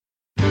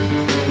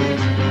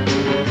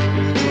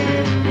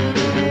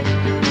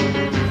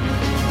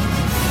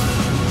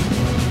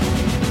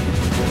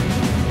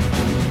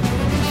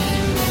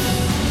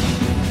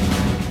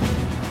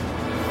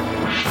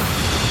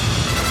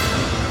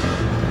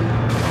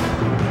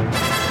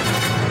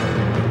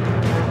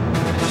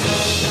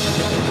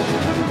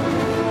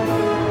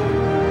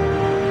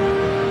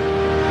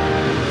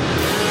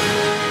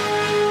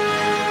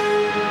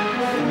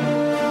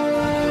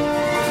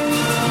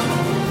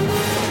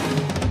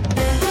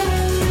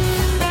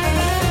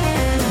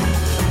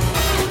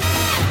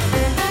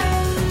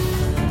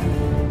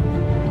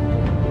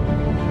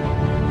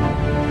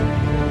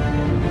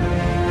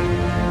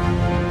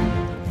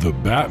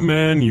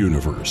Batman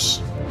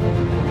Universe.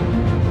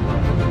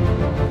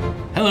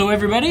 Hello,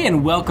 everybody,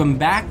 and welcome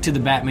back to the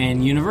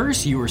Batman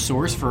Universe, your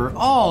source for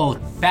all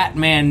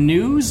Batman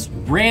news,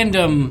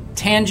 random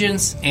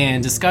tangents,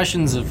 and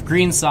discussions of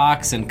green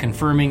socks, and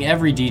confirming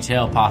every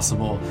detail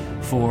possible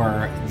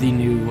for the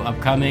new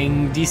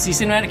upcoming DC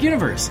Cinematic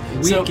Universe.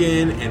 Week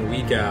in and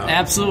week out.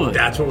 Absolutely.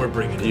 That's what we're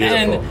bringing to you.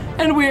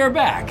 And we are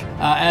back.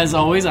 As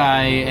always,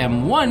 I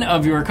am one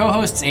of your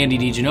co-hosts, Andy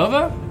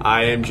DiGenova.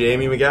 I am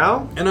Jamie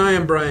McGow. And I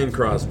am Brian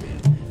Crosby.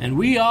 And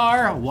we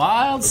are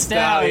Wild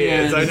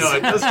Stallions. I know,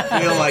 it does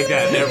feel like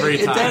that every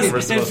time.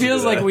 It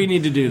feels like we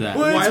need to do that.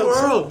 Wayne's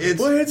World.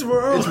 Wayne's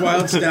World. It's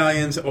Wild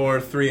Stallions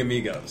or Three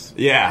Amigos.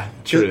 Yeah,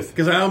 truth.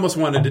 Because I almost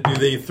wanted to do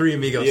the Three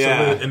Amigos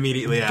salute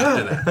immediately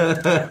after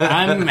that.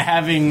 I'm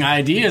having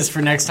ideas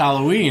for next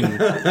Halloween.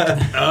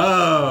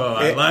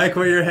 I like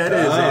where your head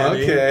is,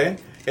 Andy. Okay.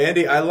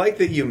 Andy, I like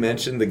that you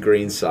mentioned the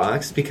green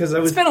socks because I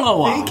was been a little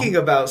while. thinking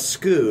about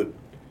Scoot.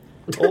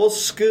 Old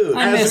Scoot.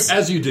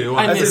 As you do.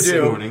 miss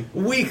this morning.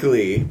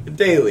 Weekly,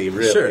 daily,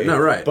 really. Sure, no,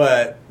 right.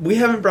 But we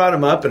haven't brought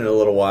him up in a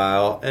little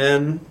while.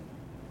 And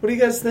what do you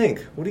guys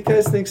think? What do you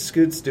guys think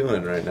Scoot's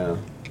doing right now?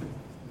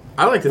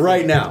 I like to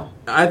Right now.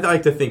 I'd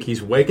like to think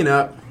he's waking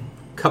up,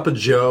 cup of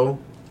joe,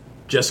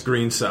 just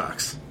green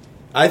socks.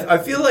 I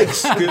feel like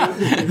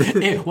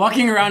Scoot...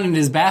 Walking around in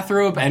his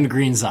bathrobe and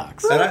green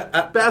socks.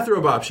 and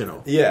Bathrobe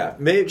optional. yeah,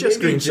 maybe Just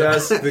green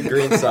just the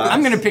green socks.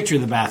 I'm going to picture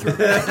the bathroom.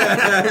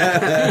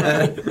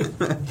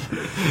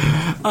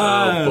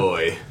 Oh,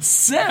 boy.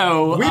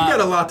 So... We've got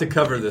a lot to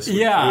cover this week.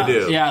 Yeah, We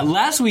do. Yeah,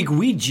 last week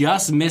we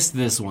just missed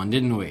this one,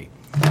 didn't we?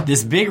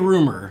 This big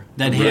rumor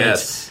that hit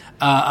Yes.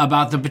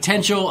 about the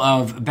potential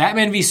of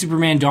Batman v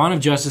Superman: Dawn of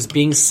Justice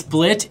being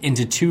split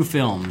into two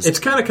films. It's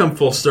kind of come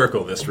full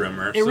circle, this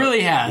rumor. It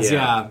really has,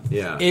 Yeah,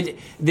 yeah. yeah.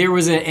 There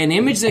was an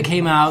image that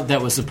came out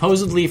that was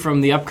supposedly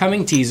from the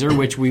upcoming teaser,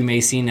 which we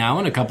may see now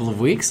in a couple of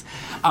weeks,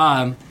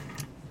 and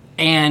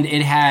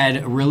it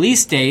had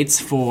release dates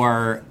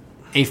for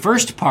a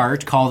first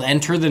part called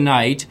Enter the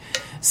Night,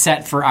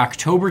 set for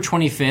October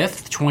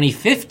 25th,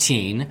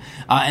 2015,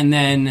 and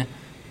then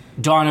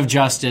Dawn of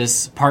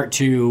Justice Part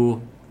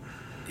 2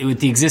 with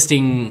the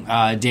existing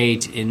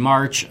date in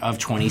March of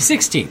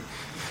 2016.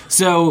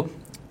 So,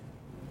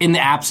 in the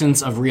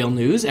absence of real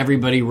news,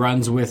 everybody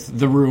runs with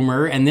the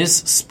rumor, and this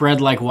spread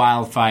like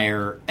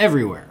wildfire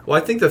everywhere.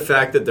 Well, I think the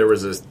fact that there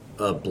was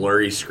a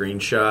blurry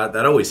screenshot,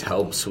 that always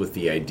helps with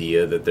the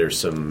idea that there's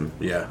some,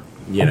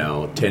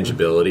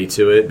 tangibility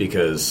to it,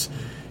 because,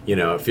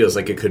 it feels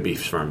like it could be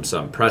from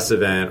some press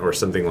event or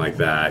something like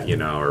that,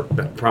 or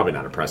probably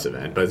not a press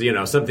event, but,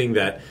 something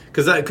that,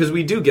 because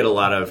we do get a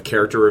lot of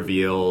character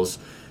reveals,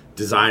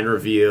 design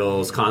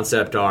reveals,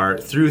 concept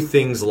art, through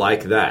things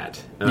like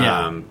that.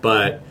 Yeah.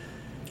 But...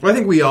 Well, I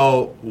think we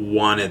all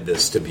wanted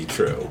this to be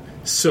true.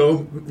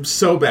 So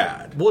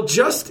bad. Well,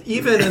 just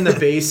even in the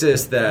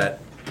basis that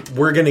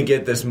we're going to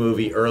get this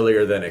movie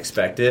earlier than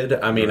expected.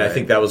 I mean, Right. I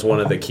think that was one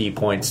of the key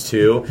points,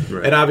 too.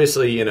 Right. And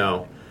obviously,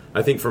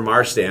 I think from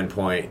our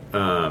standpoint,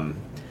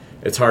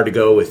 it's hard to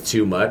go with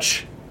too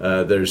much.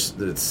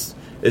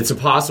 It's a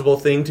possible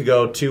thing to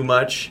go too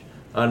much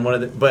on one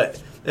of the...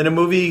 But in a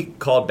movie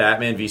called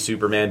Batman v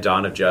Superman: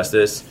 Dawn of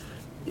Justice,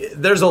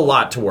 there's a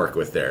lot to work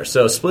with there.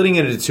 So splitting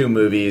it into two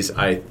movies,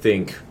 I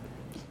think,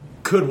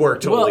 could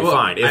work totally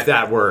fine if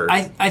that were...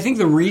 I think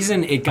the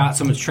reason it got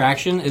so much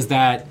traction is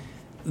that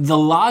the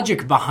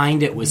logic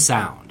behind it was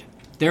sound.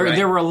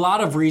 There were a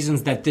lot of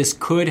reasons that this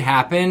could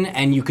happen,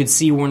 and you could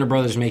see Warner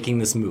Brothers making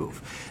this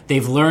move.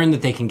 They've learned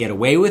that they can get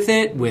away with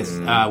it with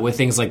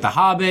things like The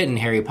Hobbit and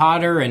Harry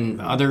Potter and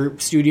other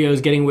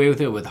studios getting away with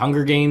it with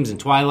Hunger Games and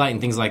Twilight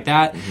and things like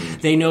that.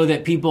 They know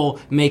that people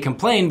may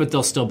complain, but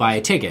they'll still buy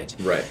a ticket.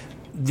 Right.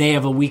 They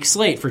have a weak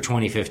slate for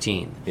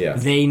 2015. Yeah.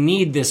 They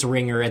need this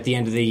ringer at the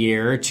end of the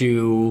year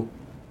to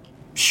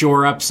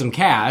shore up some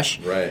cash.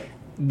 Right.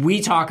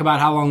 We talk about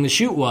how long the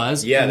shoot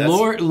was. Yeah, that's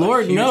Lord a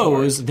huge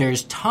knows mark.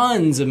 there's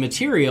tons of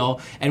material,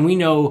 and we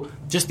know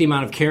just the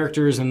amount of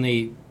characters and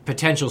the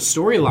potential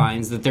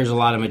storylines that there's a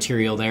lot of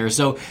material there.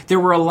 So there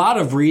were a lot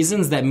of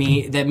reasons that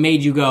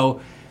made you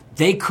go,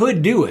 they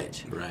could do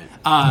it.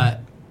 Right.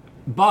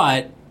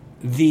 But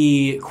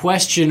the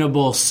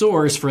questionable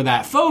source for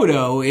that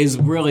photo is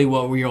really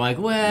what you're like,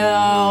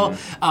 well...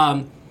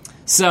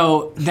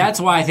 so that's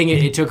why I think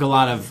it took a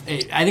lot of...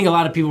 I think a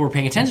lot of people were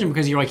paying attention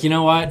because you're like, you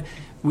know what?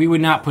 We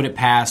would not put it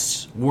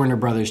past Warner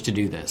Brothers to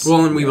do this.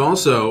 Well, and we've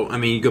also,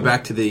 you go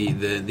back to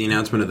the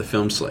announcement of the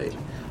film slate,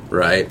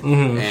 right?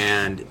 Mm-hmm.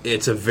 And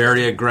it's a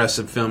very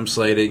aggressive film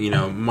slate.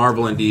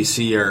 Marvel and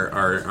DC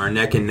are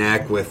neck and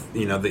neck with,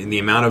 the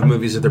amount of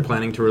movies that they're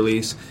planning to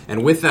release.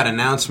 And with that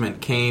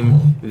announcement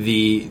came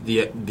the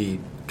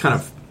kind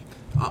of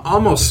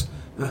almost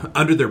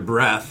under their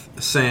breath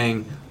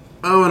saying,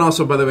 oh, and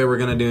also, by the way, we're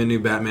going to do a new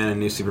Batman and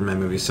new Superman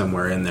movie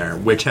somewhere in there,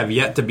 which have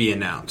yet to be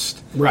announced.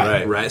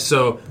 Right.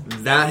 So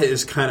that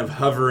is kind of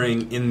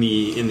hovering in the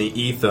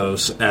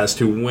ethos as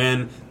to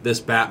when this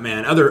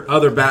Batman,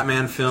 other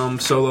Batman film,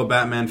 solo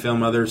Batman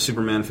film, other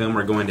Superman film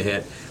are going to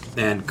hit.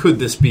 and could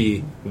this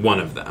be one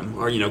of them,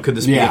 or could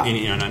this be Yeah.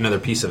 another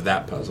piece of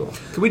that puzzle?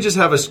 Can we just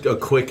have a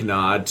quick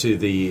nod to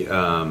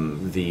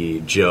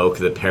the joke,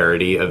 the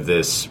parody of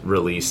this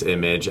release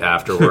image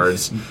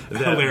afterwards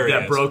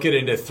that broke it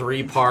into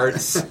 3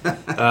 parts?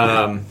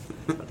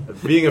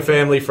 Being a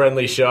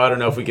family-friendly show, I don't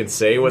know if we can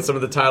say what some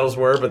of the titles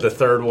were, but the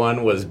third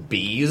one was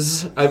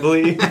Bees, I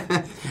believe.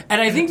 And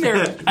I think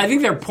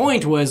their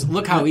point was,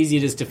 look how easy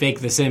it is to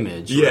fake this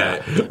image.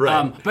 Yeah,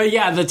 right. But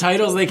yeah, the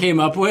titles they came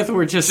up with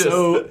were just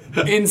so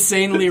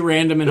insanely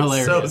random and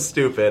hilarious. So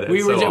stupid. And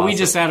We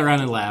just sat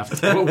around and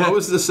laughed. What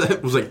was this?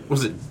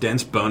 Was it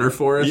dense boner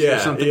forest? Yeah, or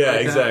something yeah,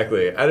 like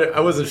exactly. I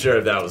wasn't sure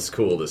if that was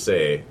cool to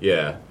say.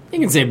 Yeah, You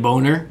can say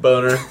boner.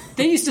 boner.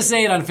 They used to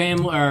say it on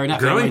Family or not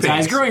Growing Family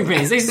Ties. Pains. Growing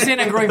Pains. They used to say it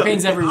on Growing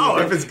Pains every week. Oh,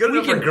 if it's good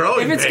enough for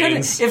Growing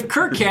Pains. If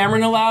Kirk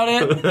Cameron allowed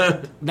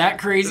it, that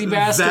crazy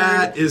bastard.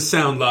 That is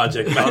sound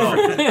logic.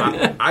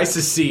 I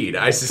secede.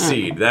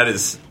 That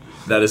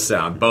is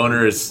sound.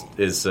 Boner is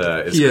cool.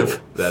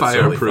 That's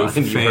fireproof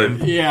totally fine.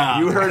 fame. Yeah.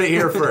 You heard it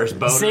here first.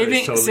 Boner is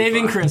totally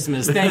Saving fine.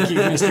 Christmas. Thank you,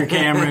 Mr.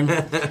 Cameron.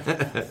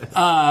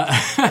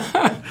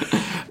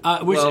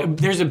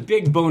 There's a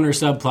big boner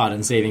subplot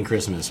in Saving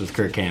Christmas with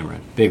Kirk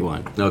Cameron. Big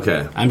one.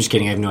 Okay, I'm just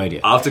kidding. I have no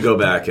idea. I'll have to go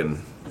back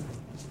and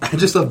I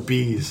just love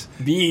bees.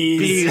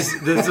 Bees.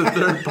 This is the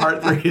third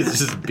part. 3 is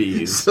just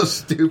bees. So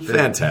stupid.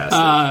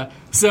 Fantastic.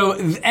 So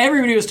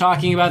everybody was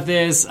talking about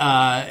this.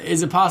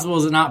 Is it possible?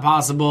 Is it not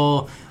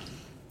possible?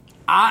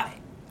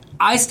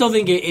 I still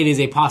think it is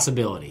a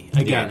possibility.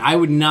 Again, Yeah. I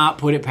would not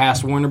put it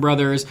past Warner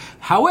Brothers.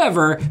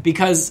 However,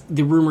 because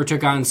the rumor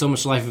took on so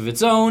much life of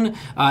its own,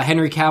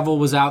 Henry Cavill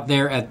was out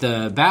there at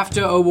the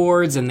BAFTA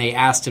Awards, and they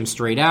asked him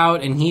straight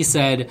out, and he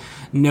said,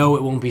 no,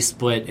 it won't be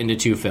split into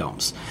 2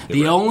 films.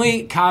 The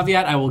only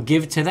caveat I will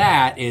give to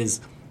that is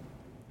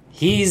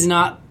he's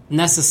not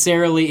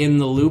necessarily in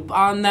the loop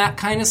on that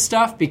kind of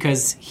stuff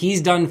because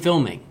he's done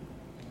filming.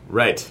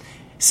 Right.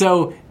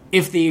 So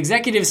if the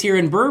executives here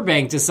in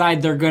Burbank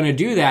decide they're going to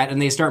do that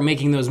and they start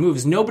making those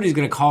moves, nobody's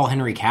going to call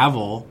Henry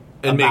Cavill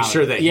And make about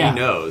sure it. that Yeah. he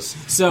knows.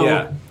 So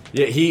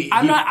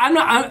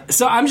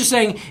I'm just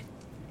saying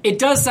it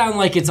does sound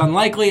like it's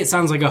unlikely. It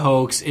sounds like a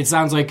hoax. It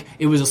sounds like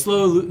it was a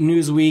slow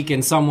news week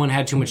and someone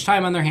had too much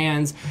time on their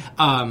hands.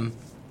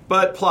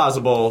 But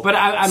plausible. But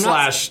I'm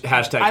not.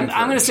 #hashtag. I'm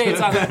going to say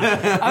it's on. I'm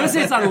going to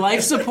say it's on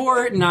life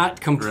support,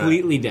 not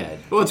completely dead.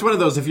 Well, it's one of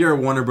those. If you're a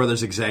Warner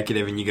Brothers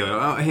executive and you go,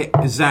 "Oh, hey,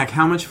 Zach,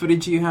 how much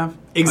footage do you have?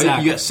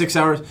 Exactly. You got 6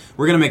 hours.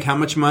 We're going to make how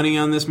much money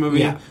on this movie?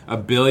 Yeah.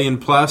 $1 billion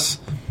plus.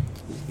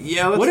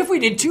 Yeah. What if we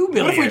did $2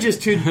 billion? What if we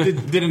just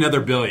did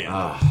another $1 billion?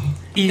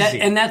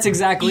 Easy. And that's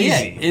exactly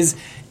Easy. it.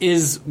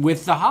 Is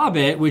with The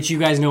Hobbit, which you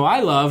guys know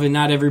I love, and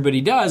not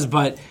everybody does,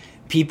 but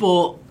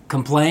people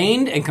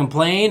complained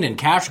and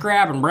cash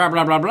grab and blah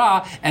blah blah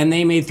blah, and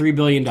they made $3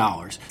 billion.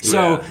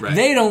 So Yeah, right.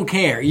 they don't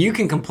care. You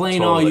can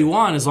complain all you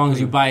want as long as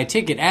you buy a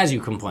ticket as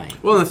you complain.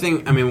 Well, the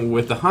thing,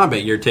 with The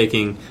Hobbit, you're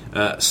taking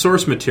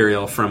source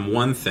material from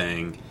one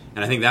thing,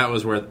 and I think that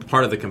was where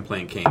part of the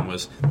complaint came,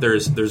 was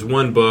there's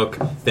one book,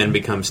 then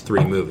becomes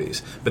 3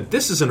 movies. But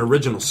this is an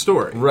original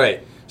story.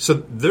 Right. So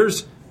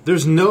there's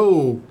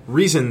no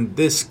reason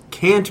this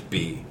can't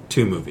be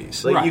 2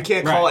 movies. Like, Right, you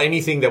can't call right.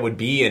 anything that would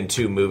be in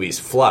 2 movies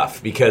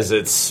fluff, because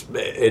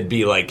it'd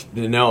be like,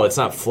 no, it's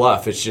not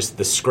fluff. It's just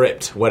the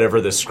script, whatever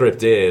the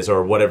script is,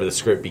 or whatever the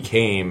script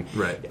became.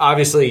 Right.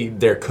 Obviously,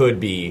 there could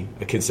be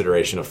a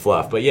consideration of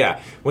fluff, but yeah,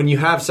 when you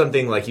have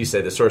something like you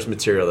said, the source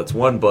material that's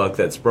one book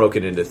that's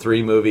broken into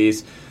 3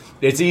 movies.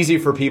 It's easy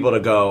for people to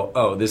go,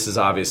 oh, this is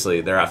obviously,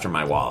 they're after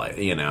my wallet,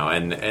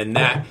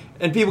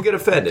 and people get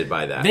offended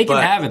by that. They can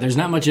But- have it. There's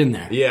not much in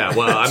there. Yeah,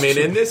 well,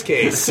 in this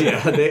case,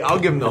 I'll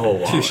give them the whole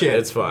wallet. Touche.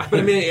 It's fine.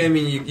 But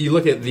you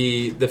look at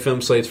the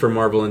film slates for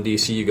Marvel and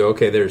DC. You go,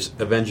 okay, there's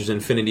Avengers: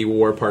 Infinity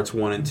War parts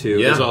 1 and 2.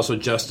 Yeah. There's also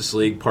Justice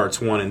League parts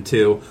 1 and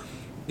 2.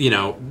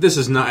 This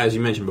is not, as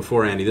you mentioned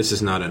before, Andy. This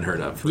is not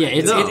unheard of. Yeah,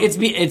 No.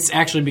 it's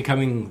actually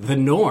becoming the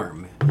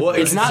norm. Well,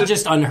 it's not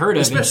just unheard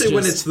of, especially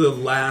when just- it's the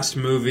last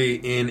movie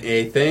in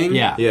a thing.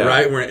 Yeah. Yeah.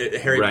 Right. Where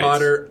Harry Right.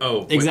 Potter. Oh,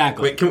 wait,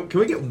 Exactly. Wait, can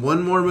we get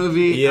one more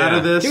movie Yeah. out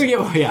of this? Can we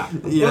get? Yeah.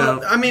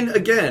 Well,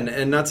 again,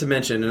 and not to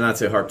mention, and not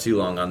to harp too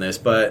long on this,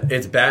 but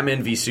it's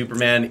Batman v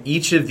Superman.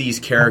 Each of these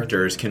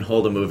characters can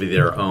hold a movie of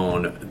their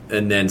own,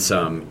 and then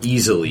some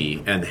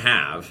easily, and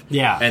have.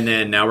 Yeah. And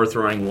then now we're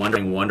throwing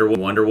Wonder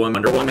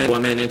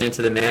Woman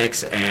into the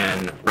mix,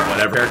 and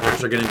whatever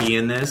characters are going to be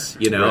in this.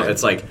 Right.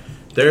 It's like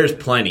there is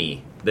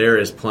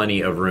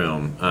plenty of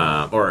room,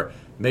 or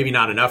maybe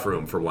not enough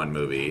room for one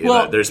movie.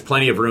 Well- There's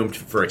plenty of room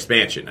for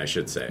expansion, I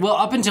should say. Well,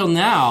 up until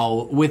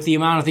now, with the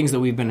amount of things that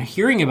we've been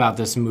hearing about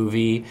this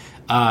movie,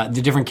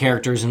 the different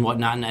characters and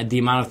whatnot, and the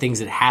amount of things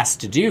it has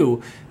to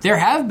do,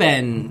 there's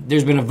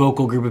been a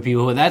vocal group of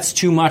people who that's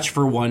too much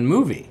for one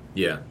movie.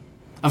 Yeah.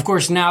 Of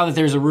course, now that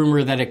there's a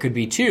rumor that it could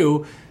be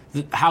 2,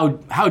 how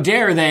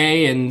dare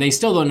they? And they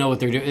still don't know what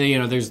they're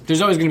doing.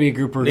 There's always going to be a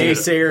group who are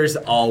Naysayers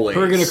always.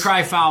 going to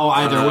cry foul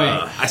either way.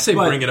 I say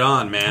But- bring it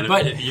on, man.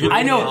 But You're gonna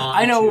I know, be on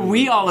I know. to-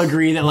 We all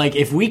agree that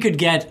if we could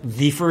get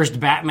the first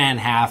Batman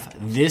half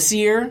this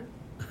year,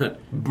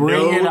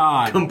 Bring it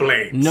on.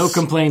 Complaints. No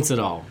complaints at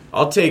all.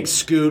 I'll take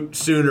Scoot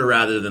sooner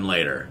rather than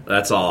later.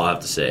 That's all I'll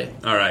have to say.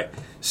 All right.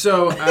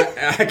 So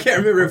I can't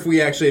remember if we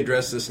actually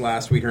addressed this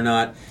last week or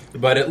not,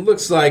 but it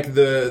looks like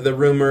the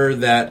rumor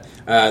that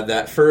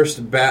that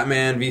first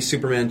Batman v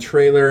Superman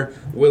trailer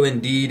will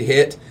indeed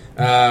hit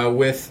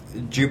with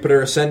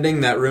Jupiter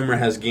Ascending. That rumor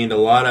has gained a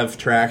lot of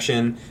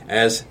traction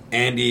as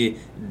Andy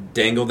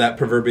dangled that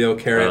proverbial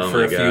carrot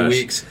for a few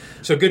weeks.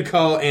 So good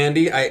call,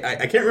 Andy. I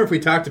can't remember if we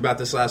talked about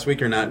this last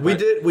week or not. We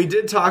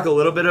did talk a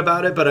little bit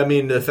about it, but I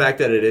mean the fact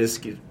that it is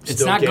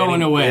it's not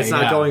going away. It's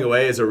not going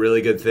away is a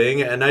really good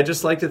thing, and I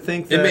just like to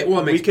think that it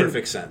makes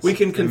perfect sense. We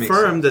can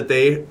confirm that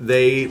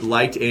they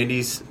liked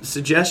Andy's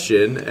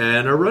suggestion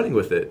and are running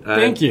with it.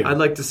 Thank you. I'd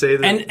like to say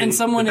that and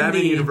someone the in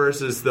Batman the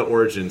universe is the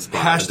origin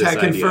spot. Hashtag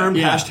confirmed.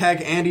 Yeah.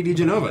 Hashtag Andy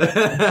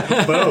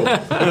DiGenova.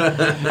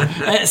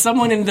 Boom.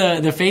 Someone in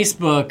the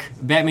Facebook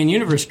Batman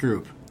Universe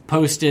group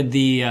posted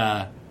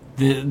the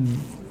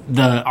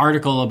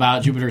article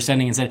about Jupiter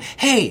Ascending and said,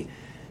 "Hey,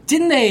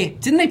 didn't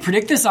they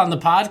predict this on the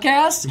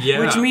podcast?" Yeah.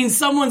 Which means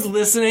someone's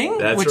listening,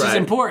 which is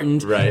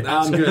important. Right.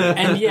 That's good.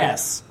 And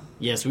yes,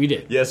 we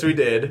did. Yes, we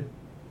did.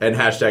 And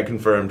hashtag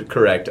confirmed.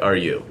 Correct. Are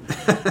you?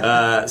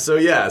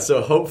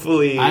 So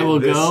hopefully I will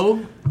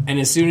go, and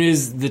as soon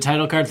as the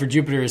title card for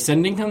Jupiter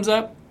Ascending comes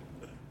up,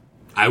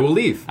 I will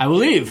leave. I will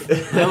leave.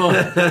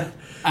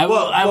 I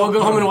will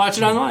go home and watch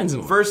it online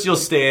some more. First, you'll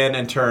stand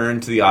and turn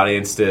to the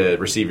audience to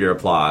receive your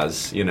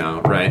applause.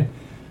 Right?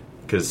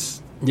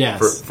 Because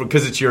yes,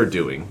 because it's your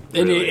doing.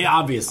 Really.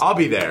 Obviously, I'll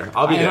be there.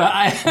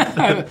 I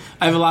have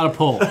a lot of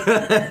pull.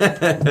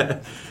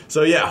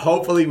 So yeah,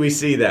 hopefully we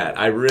see that.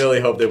 I really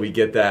hope that we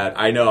get that.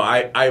 I know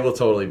I will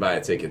totally buy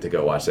a ticket to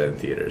go watch that in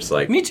theaters.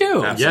 Like me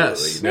too. Absolutely.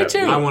 Yes, me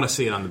too. I want to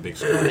see it on the big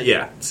screen.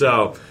 Yeah.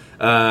 So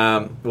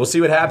we'll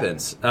see what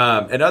happens.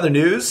 In other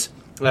news,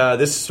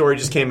 this story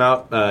just came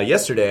out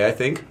yesterday, I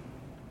think,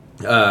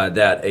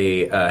 that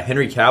a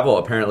Henry Cavill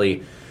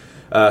apparently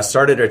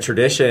started a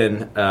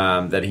tradition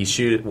that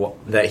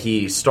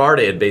he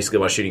started basically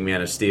while shooting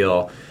Man of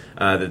Steel.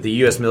 That the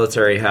U.S.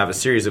 military have a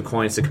series of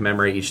coins to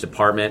commemorate each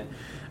department.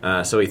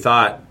 So he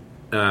thought,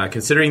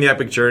 considering the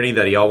epic journey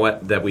that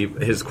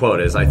his quote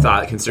is, "I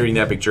thought, considering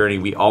the epic journey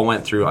we all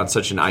went through on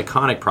such an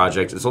iconic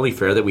project, it's only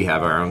fair that we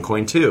have our own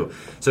coin too."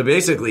 So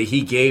basically,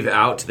 he gave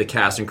out to the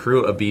cast and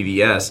crew of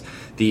BVS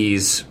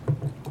these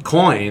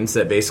coins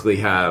that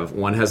basically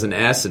one has an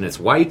S and it's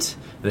white.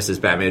 And this is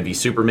Batman v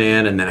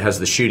Superman, and then it has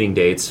the shooting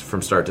dates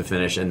from start to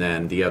finish, and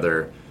then the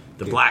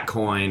black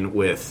coin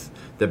with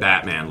the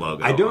Batman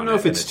logo. I don't know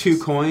if it's two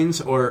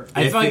coins or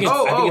I think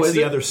it's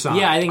the other side.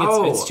 Yeah, I think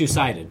it's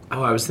two-sided.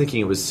 Oh, I was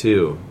thinking it was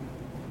two.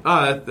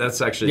 Oh,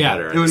 that's actually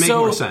better. It would make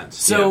more sense.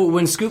 So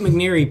when Scoot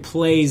McNairy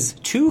plays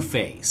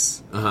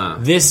Two-Face,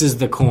 this is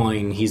the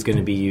coin he's going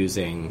to be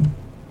using.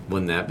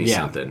 Wouldn't that be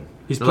something?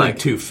 He's playing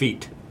 2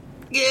 feet.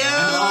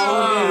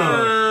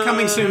 Yeah!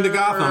 Coming soon to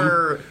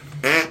Gotham.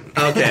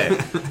 Okay.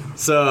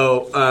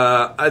 So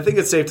I think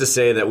it's safe to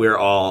say that we're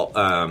all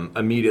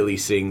immediately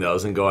seeing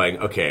those and going,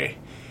 okay,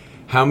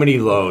 how many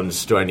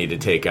loans do I need to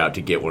take out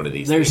to get one of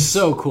these They're things?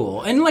 so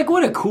cool. And,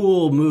 what a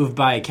cool move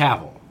by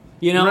Cavill.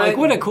 Right.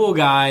 What a cool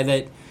guy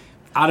that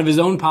out of his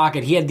own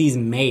pocket, he had these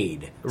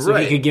made so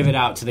he could give it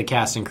out to the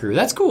cast and crew.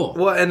 That's cool.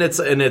 Well, and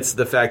it's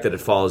the fact that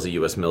it follows a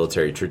U.S.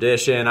 military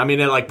tradition. I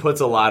mean, it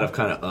puts a lot of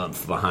kind of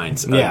oomph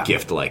behind a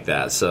gift like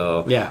that.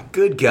 So,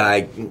 good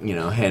guy,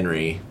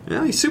 Henry.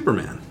 Yeah, he's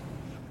Superman.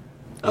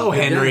 Oh,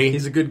 Henry. Yeah,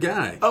 he's a good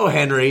guy. Oh,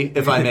 Henry,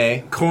 if I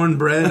may.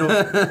 Cornbread,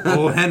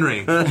 old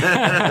Henry.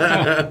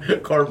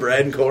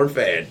 Cornbread and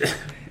corn-fed.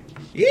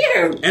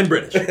 Yeah. And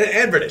British.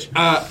 And British.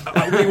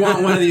 We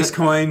want one of these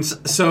coins.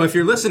 So if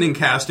you're listening,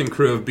 cast and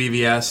crew of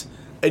BVS,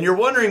 and you're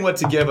wondering what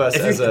to give us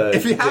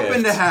if you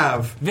happen to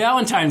have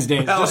Valentine's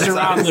Day just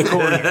around the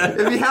corner.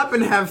 If you happen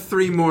to have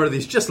 3 more of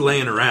these just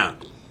laying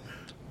around,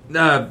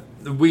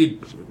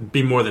 we'd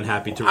be more than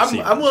happy to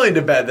receive. I'm willing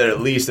to bet that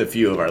at least a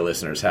few of our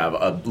listeners have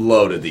a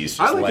load of these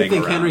just I like to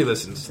think around. Henry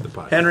listens to the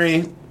podcast.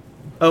 Henry,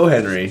 oh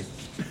Henry,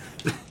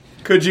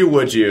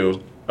 would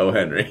you, oh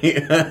Henry.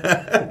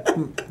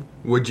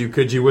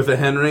 Could you with a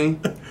Henry?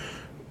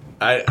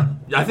 I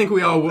think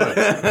we all would.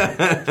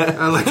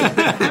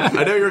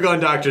 I know you were going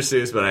Dr.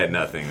 Seuss, but I had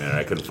nothing there.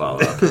 I couldn't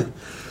follow up.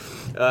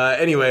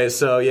 Anyway,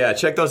 so yeah,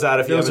 check those out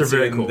if you haven't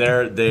seen them. Cool.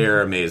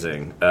 They're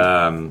amazing.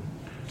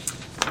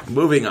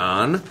 Moving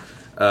on,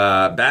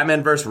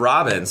 Batman vs.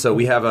 Robin. So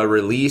we have a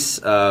release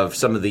of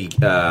some of the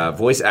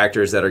voice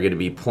actors that are going to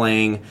be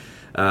playing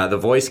the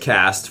voice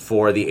cast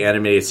for the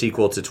animated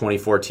sequel to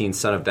 2014's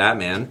Son of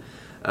Batman.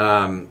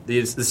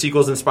 The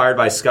sequel is inspired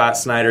by Scott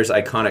Snyder's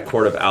iconic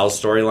Court of Owls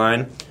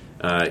storyline.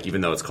 Even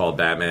though it's called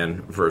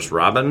Batman vs.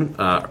 Robin,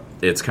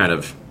 it's kind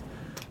of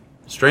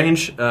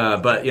strange.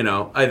 But,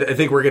 I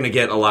think we're going to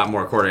get a lot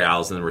more Court of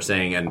Owls than we're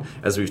saying. And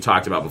as we've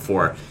talked about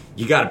before,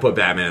 you got to put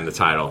Batman in the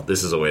title.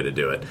 This is a way to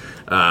do it.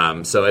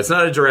 So it's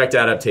not a direct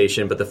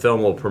adaptation, but the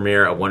film will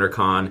premiere at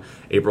WonderCon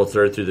April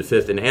 3rd through the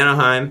 5th in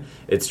Anaheim.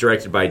 It's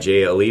directed by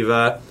Jay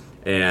Oliva,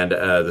 and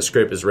the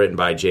script is written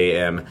by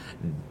J.M.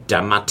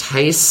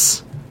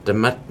 DeMatteis.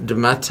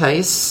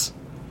 DeMatteis.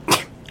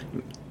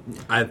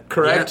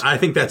 Correct? Yeah, I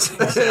think that's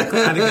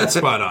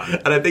spot on.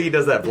 And I think he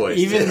does that voice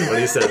Even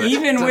when he says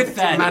even with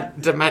that,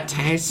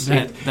 DeMatteis.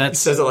 that He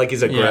says it like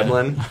he's a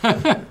gremlin.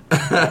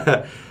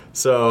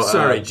 So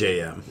Sorry,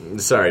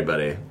 JM. Sorry,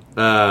 buddy.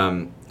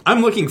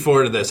 I'm looking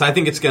forward to this. I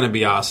think it's going to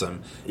be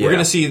awesome. Yeah. We're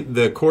going to see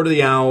the Court of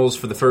the Owls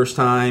for the first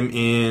time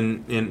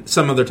in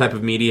some other type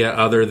of media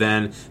other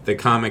than the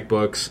comic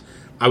books.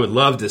 I would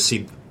love to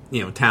see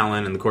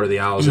Talon and the Court of the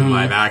Owls in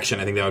live action.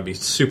 I think that would be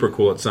super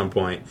cool at some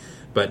point.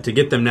 But to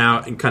get them now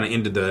and kind of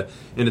into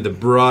the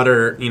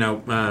broader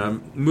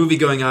movie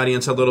going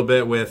audience a little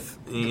bit with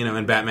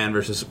in Batman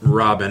versus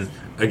Robin.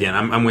 Again,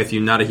 I'm with you.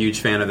 Not a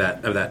huge fan of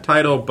that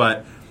title,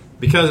 but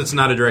because it's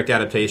not a direct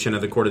adaptation of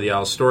the Court of the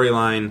Owls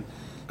storyline.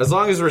 As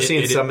long as we're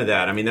seeing some of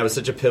that. I mean, that was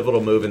such a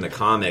pivotal move in the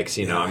comics,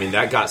 I mean,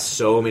 that got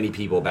so many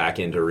people back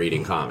into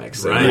reading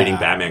comics. Right. Reading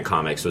Batman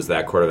comics was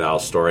that Court of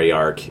Owls story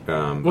arc.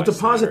 Well, to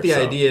posit the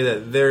idea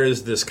that there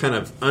is this kind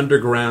of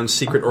underground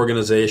secret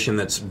organization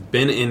that's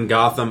been in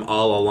Gotham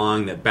all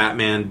along that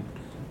Batman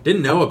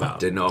didn't know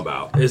about.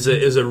 Is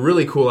a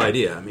really cool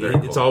idea. I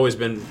mean, it's always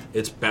been,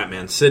 it's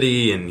Batman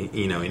City, and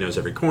he knows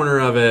every corner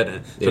of it.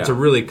 And so it's a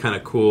really kind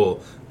of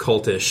cool,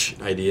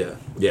 cultish idea.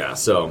 Yeah,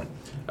 so...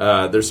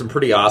 there's some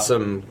pretty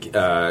awesome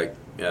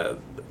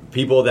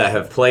people that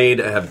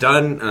have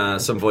done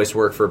some voice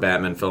work for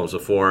Batman films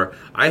before.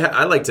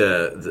 I like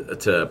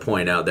to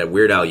point out that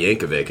Weird Al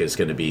Yankovic is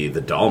going to be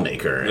the doll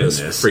maker in this,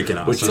 freaking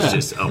awesome. which is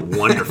just a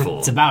wonderful.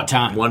 It's about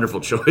time. Wonderful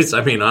choice.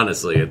 I mean,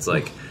 honestly, it's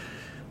like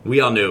we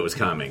all knew it was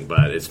coming,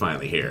 but it's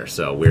finally here.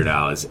 So Weird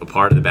Al is a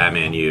part of the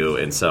Batman U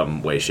in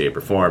some way, shape,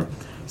 or form.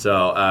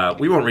 So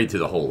we won't read through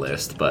the whole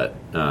list, but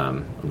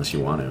unless you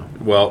want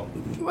to. Well,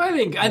 I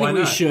think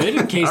we should.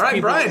 In case all right,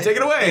 people, Brian, take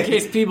it away. In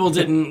case people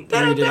didn't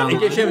read it online. in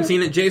case you haven't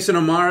seen it, Jason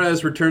O'Mara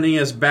is returning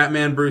as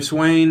Batman Bruce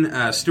Wayne,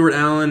 Stuart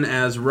Allen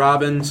as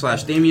Robin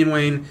 / Damian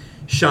Wayne,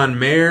 Sean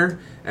Mayer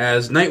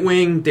as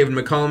Nightwing, David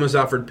McCallum as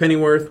Alfred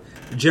Pennyworth,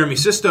 Jeremy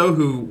Sisto,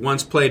 who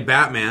once played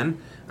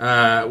Batman,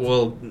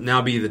 will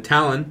now be the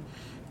Talon,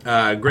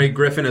 Greg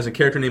Griffin as a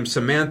character named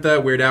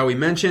Samantha, Weird Al we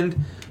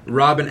mentioned,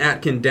 Robin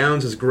Atkin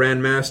Downs as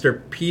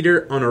Grandmaster,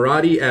 Peter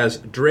Onorati as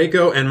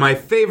Draco, and my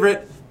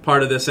favorite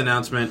part of this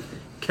announcement,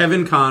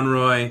 Kevin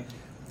Conroy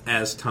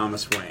as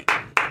Thomas Wayne.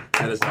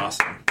 That is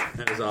awesome.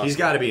 He's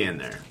got to be in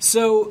there.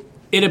 So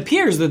it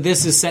appears that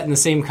this is set in the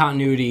same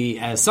continuity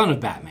as Son of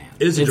Batman.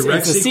 It's a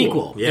direct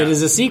sequel. Yeah. It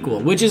is a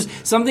sequel, which is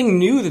something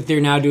new that they're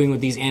now doing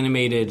with these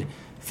animated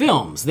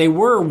films. They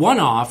were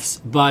one-offs,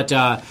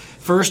 but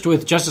first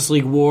with Justice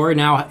League War,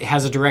 now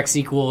has a direct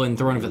sequel in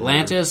Throne of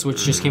Atlantis,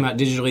 which just came out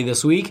digitally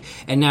this week,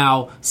 and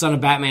now Son of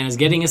Batman is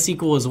getting a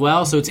sequel as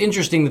well. So it's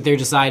interesting that they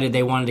decided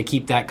they wanted to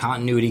keep that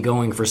continuity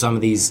going for some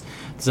of these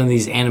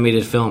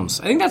animated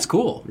films. I think that's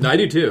cool. I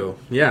do too.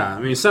 Yeah,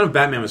 I mean, Son of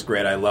Batman was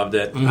great. I loved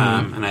it,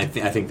 and I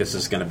think this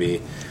is going to be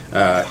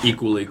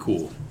equally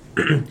cool.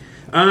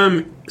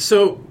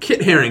 So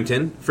Kit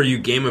Harington, for you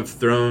Game of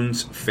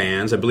Thrones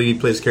fans, I believe he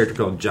plays a character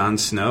called Jon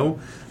Snow.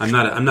 I'm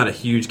not a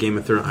huge Game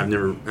of Thrones. I've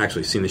never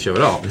actually seen the show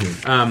at all.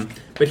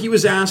 But he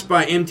was asked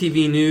by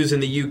MTV News in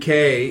the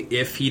UK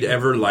if he'd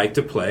ever like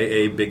to play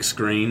a big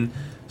screen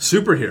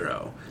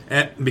superhero.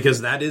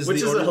 Because that is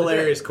Which is a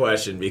hilarious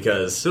question,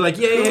 because they're like,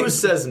 who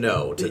says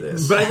no to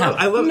this? But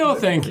I love No,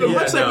 thank you.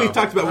 Much like we've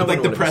talked about with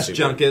like the press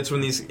junkets when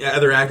these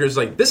other actors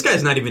like, this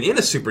guy's not even in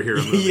a superhero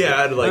movie.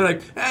 Yeah, they're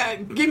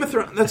like, Game of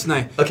Thrones, that's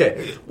nice.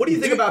 Okay, what do you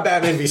think about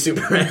Batman v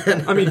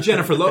Superman? I mean,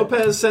 Jennifer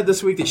Lopez said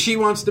this week that she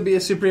wants to be a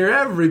superhero.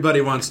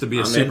 Everybody wants to be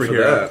a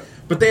superhero.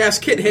 But they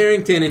asked Kit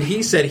Harington, and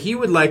he said he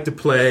would like to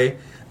play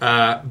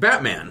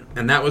Batman.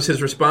 And that was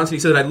his response. He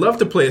said, I'd love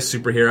to play a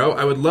superhero.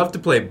 I would love to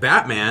play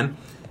Batman.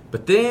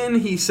 But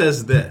then he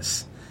says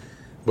this.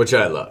 Which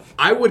I love.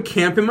 I would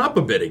camp him up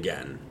a bit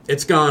again.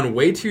 It's gone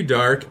way too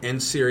dark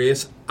and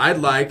serious. I'd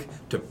like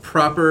to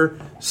proper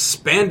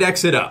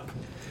spandex it up.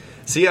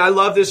 See, I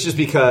love this just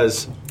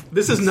because...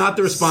 This is not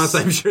the response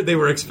I'm sure they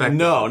were expecting.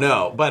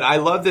 No. But I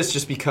love this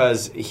just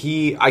because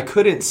I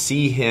couldn't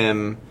see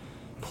him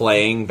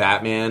playing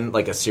Batman,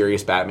 like a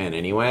serious Batman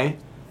anyway.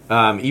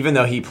 Even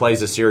though he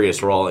plays a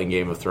serious role in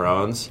Game of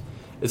Thrones.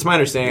 It's my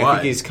understanding. Why? I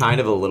think he's kind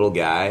of a little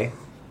guy.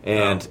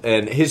 And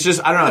his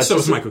just, I don't know. So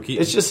is Michael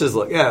Keaton. It's just his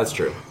look. Yeah, that's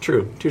true.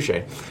 Touche.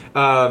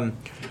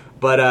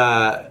 But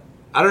I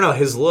don't know,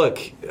 his look,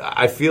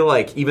 I feel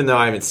like even though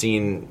I haven't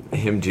seen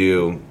him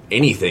do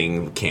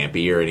anything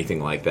campy or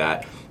anything like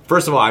that,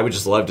 first of all, I would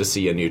just love to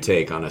see a new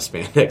take on a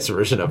spandex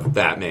version of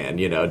Batman,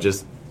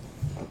 just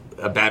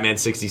a Batman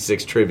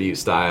 66 tribute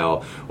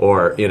style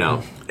or,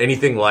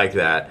 anything like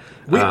that.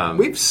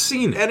 We've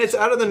seen it. And it's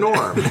out of the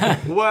norm.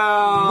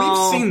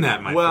 Well... We've seen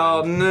that, my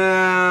friend.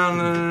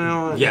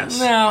 No. Yes.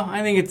 No,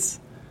 I think it's...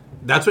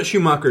 That's what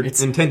Schumacher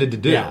intended to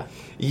do.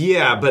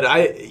 Yeah, but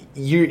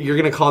you're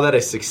going to call that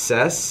a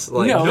success?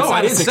 No,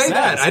 I didn't say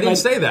that. I didn't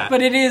say that.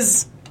 But it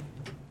is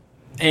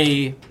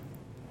a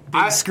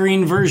big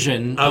screen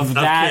version of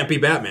that.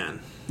 Campy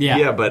Batman. Yeah.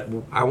 Yeah, but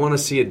I want to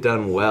see it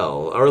done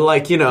well. Or I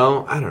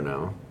don't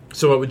know.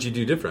 So what would you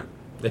do different?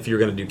 if you're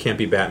going to do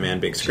campy Batman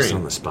big screen. Just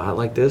on the spot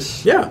like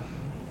this? Yeah.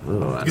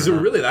 Oh, because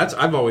really,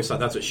 I've always thought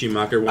that's what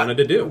Schumacher wanted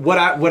to do.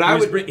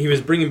 He was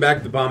bringing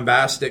back the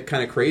bombastic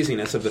kind of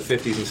craziness of the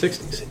 50s and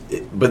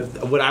 60s.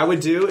 But what I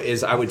would do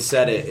is I would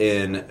set it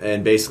in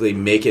and basically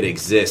make it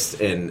exist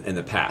in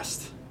the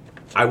past.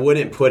 I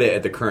wouldn't put it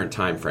at the current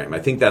time frame. I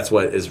think that's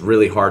what is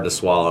really hard to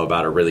swallow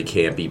about a really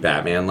campy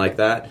Batman like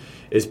that.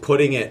 Is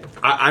putting it.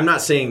 I'm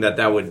not saying that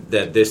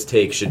this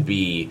take should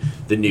be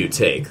the new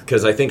take,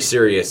 because I think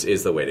serious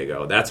is the way to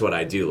go. That's what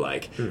I do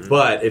like. Mm-hmm.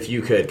 But if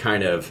you could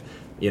kind of,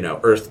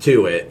 Earth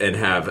to it and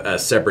have a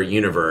separate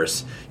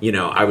universe,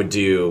 I would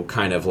do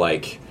kind of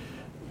like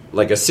a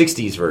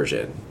 60s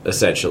version,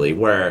 essentially,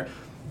 where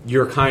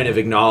you're kind of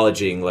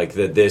acknowledging like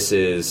that this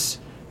is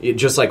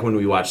just like when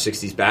we watch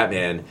 60s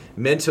Batman,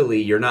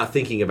 mentally you're not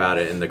thinking about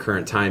it in the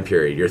current time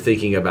period. You're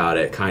thinking about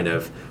it kind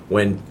of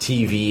when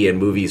TV and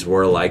movies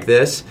were like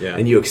this,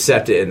 and you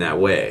accept it in that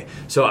way.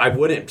 So I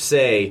wouldn't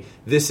say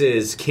this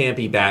is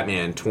campy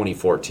Batman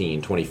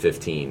 2014,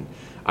 2015.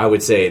 I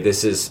would say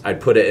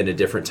I'd put it in a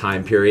different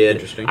time period.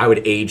 Interesting. I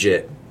would age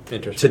it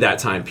to that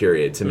time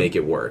period to make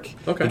it work.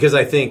 Okay. Because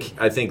I think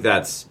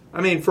that's,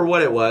 for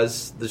what it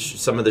was,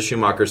 some of the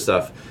Schumacher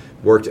stuff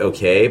worked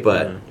okay,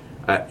 but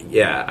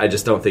I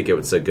just don't think it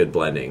was a good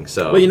blending.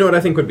 So, well, you know what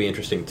I think would be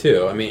interesting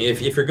too. I mean,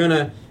 if you're going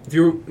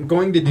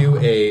to do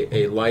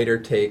a lighter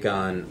take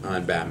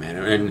on Batman,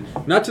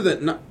 and not to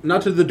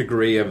the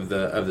degree of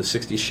the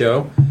 60s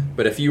show,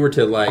 but if you were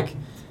to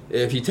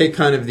if you take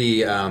kind of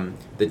the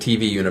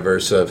TV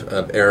universe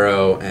of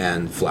Arrow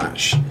and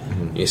Flash,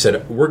 you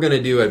said we're going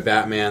to do a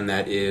Batman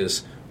that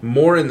is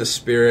more in the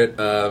spirit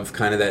of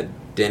kind of that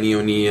Denny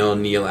O'Neil,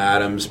 Neil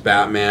Adams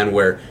Batman,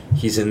 where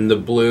he's in the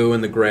blue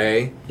and the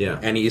gray,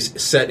 and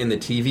he's set in the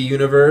TV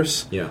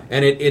universe,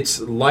 and it's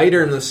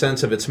lighter in the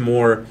sense of it's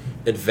more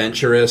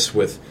adventurous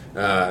with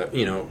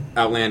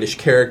outlandish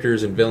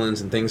characters and villains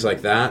and things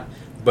like that,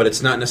 but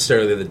it's not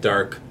necessarily the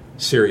dark,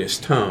 serious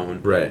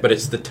tone, right? But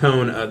it's the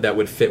tone that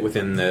would fit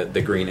within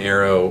the Green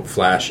Arrow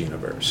Flash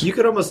universe. You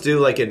could almost do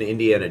like an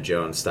Indiana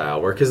Jones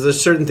style, where because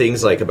there's certain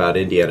things like about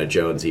Indiana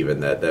Jones even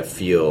that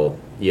feel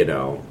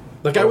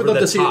like I would love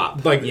to see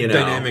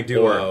dynamic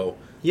duo,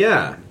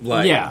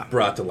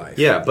 brought to life.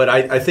 Yeah, but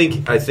I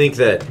think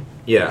that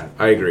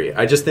I agree.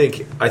 I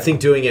think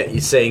doing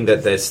it, saying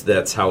that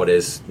that's how it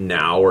is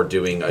now, or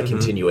doing a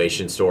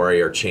continuation story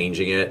or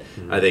changing it,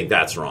 I think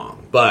that's wrong.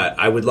 But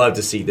I would love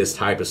to see this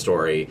type of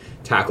story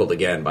tackled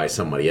again by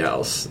somebody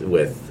else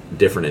with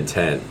different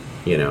intent.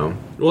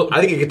 Well, I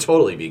think it could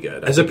totally be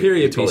good. As a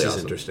period piece is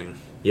interesting.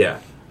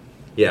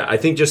 Yeah, I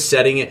think just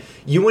setting it...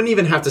 You wouldn't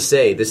even have to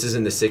say this is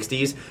in the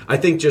 60s. I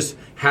think just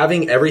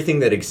having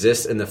everything that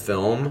exists in the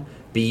film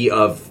be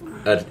of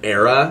an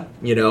era,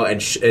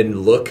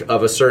 and look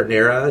of a certain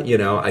era,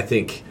 I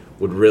think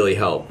would really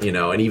help,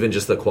 and even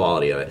just the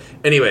quality of it.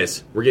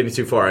 Anyways, we're getting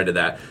too far into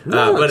that.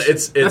 But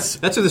it's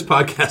that's what this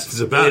podcast is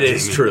about. It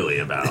is truly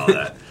about all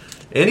that.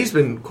 Andy's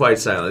been quite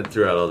silent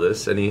throughout all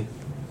this. Any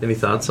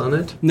thoughts on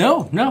it?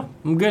 No,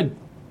 I'm good.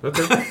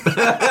 Okay.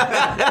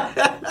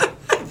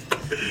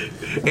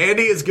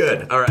 Andy is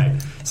good. All right.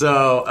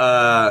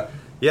 So,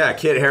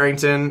 Kit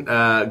Harington,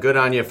 good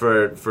on you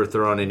for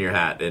throwing in your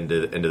hat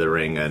into the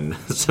ring and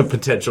some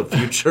potential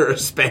future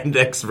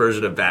spandex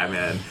version of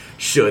Batman,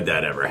 should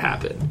that ever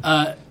happen.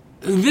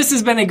 This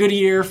has been a good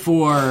year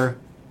for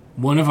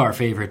one of our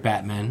favorite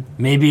Batmen,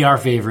 maybe our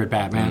favorite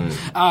Batman.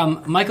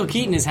 Michael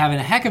Keaton is having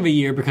a heck of a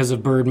year because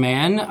of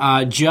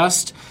Birdman.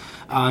 Just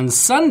on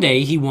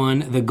Sunday, he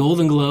won the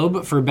Golden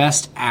Globe for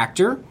Best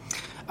Actor.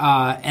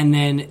 And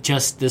then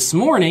just this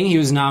morning, he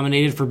was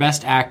nominated for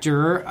Best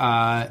Actor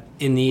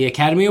in the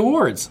Academy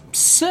Awards.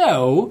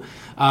 So,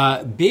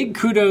 big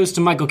kudos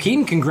to Michael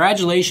Keaton.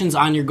 Congratulations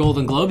on your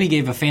Golden Globe. He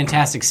gave a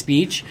fantastic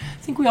speech.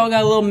 I think we all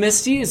got a little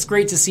misty. It's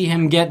great to see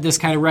him get this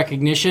kind of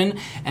recognition.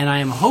 And I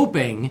am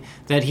hoping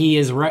that he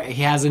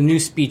has a new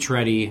speech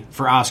ready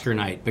for Oscar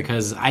night,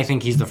 because I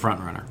think he's the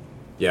front runner.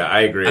 Yeah, I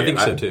agree. I think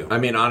so, too. I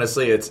mean,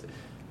 honestly,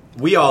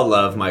 we all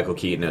love Michael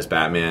Keaton as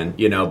Batman,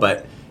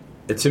 but...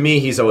 To me,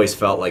 he's always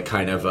felt like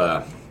kind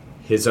of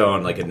his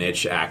own, like a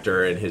niche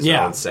actor in his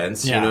own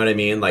sense. You know what I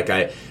mean? Like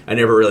I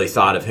never really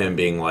thought of him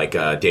being like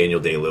a Daniel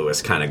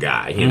Day-Lewis kind of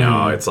guy. You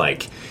know, it's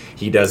like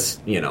he does,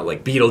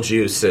 like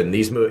Beetlejuice and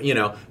these movies,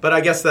 But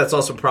I guess that's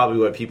also probably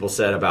what people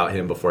said about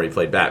him before he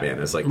played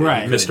Batman. It's like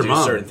Mr.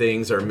 Mom, certain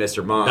things, or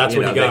Mr. Mom. That's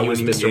what he got when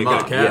he was Mr.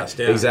 Mom. Cast,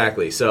 yeah,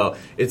 exactly. So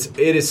it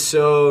is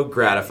so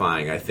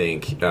gratifying. I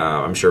think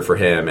I'm sure for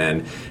him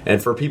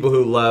and for people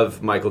who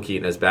love Michael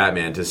Keaton as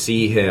Batman, to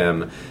see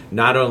him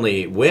not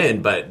only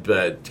win but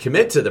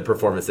commit to the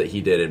performance that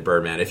he did in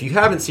Birdman. If you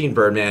haven't seen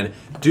Birdman,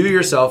 do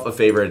yourself a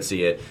favor and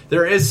see it.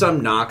 There is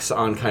some knocks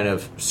on kind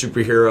of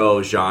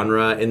superhero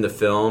genre in the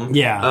film.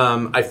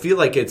 Yeah. I feel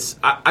like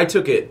I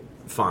took it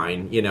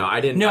fine.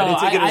 I didn't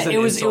take it as an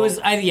insult. It's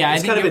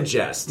kind of a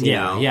jest. You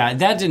know? Yeah,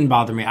 that didn't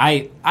bother me.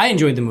 I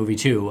enjoyed the movie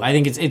too. I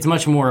think it's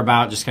much more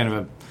about just kind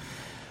of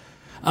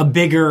a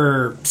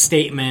bigger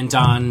statement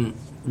on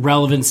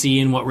relevancy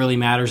and what really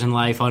matters in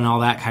life and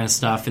all that kind of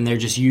stuff, and they're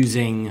just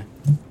using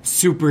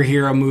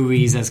superhero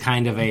movies as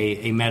kind of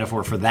a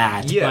metaphor for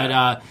that.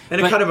 Yeah,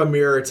 but kind of a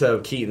mirror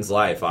to Keaton's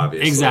life,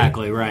 obviously.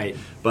 Exactly, right.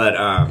 But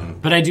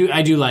I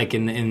do like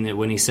in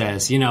when he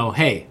says,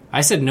 hey,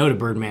 I said no to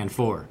Birdman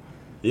 4.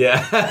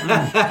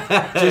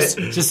 Yeah.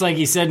 just like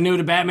he said no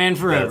to Batman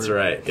Forever. That's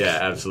right. Yeah,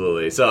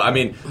 absolutely. So, I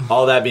mean,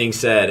 all that being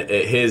said,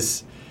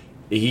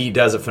 he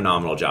does a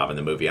phenomenal job in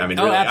the movie. I mean,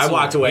 really, I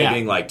walked away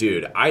being like,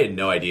 dude, I had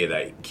no idea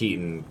that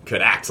Keaton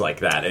could act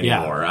like that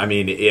anymore. Yeah. I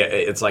mean,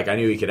 it's like I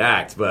knew he could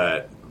act,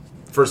 but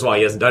first of all,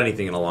 he hasn't done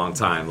anything in a long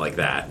time like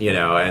that,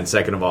 and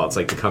second of all, it's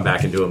like to come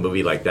back and do a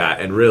movie like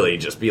that and really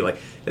just be like,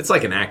 it's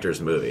like an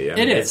actor's movie. I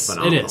mean, it's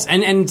phenomenal. It is.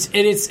 And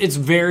it's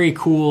very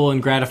cool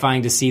and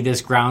gratifying to see this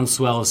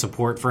groundswell of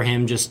support for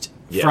him just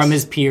from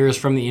his peers,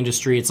 from the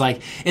industry. It's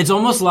like, it's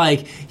almost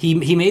like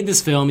he made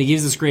this film, he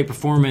gives this great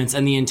performance,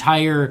 and the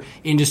entire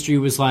industry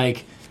was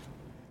like,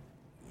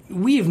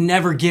 we have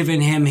never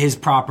given him his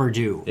proper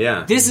due.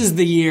 Yeah. This is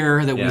the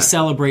year that we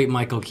celebrate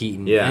Michael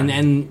Keaton. Yeah.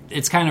 And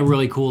it's kind of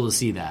really cool to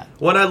see that.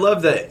 Well, and I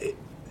love that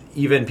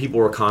even people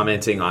were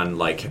commenting on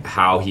like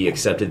how he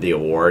accepted the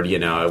award.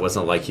 It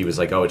wasn't like he was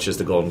like, oh, it's just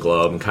a Golden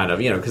Globe, and kind of,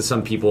 because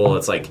some people,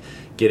 it's like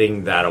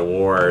getting that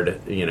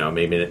award,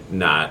 maybe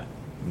not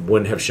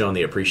wouldn't have shown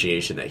the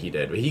appreciation that he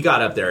did. But he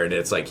got up there, and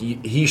it's like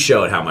he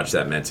showed how much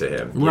that meant to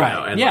him.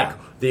 Right. And like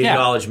the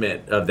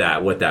acknowledgement of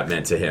that, what that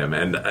meant to him,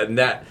 and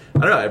that, I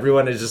don't know,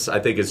 everyone is just,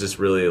 I think, is just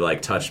really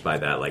like touched by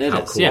that, like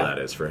how cool that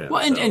is for him.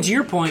 Well, and to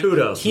your point,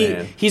 kudos,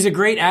 man. He's a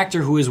great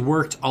actor who has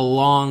worked a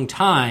long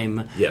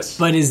time,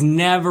 but has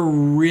never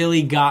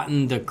really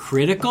gotten the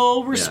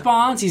critical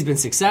response. He's been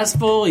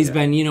successful. He's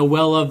been,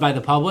 well loved by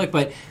the public,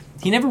 but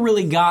he never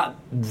really got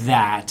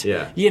that.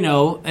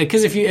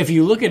 Because if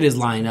you look at his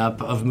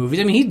lineup of movies,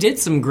 I mean, he did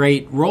some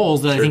great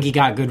roles that I think he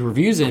got good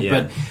reviews in,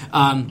 but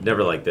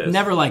never like this.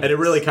 Never like this. And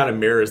it really kind of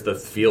mirrors the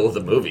feel of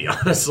the movie,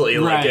 honestly.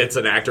 Like, it's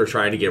an actor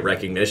trying to get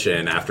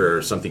recognition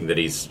after something that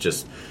he's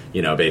just,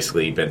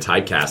 basically been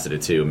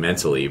typecasted to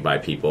mentally by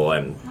people,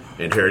 and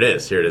here it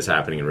is. Here it is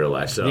happening in real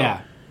life. So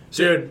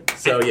dude,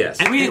 so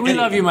yes. And we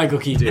love you, Michael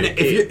Keaton. And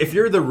if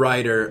you're the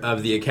writer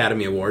of the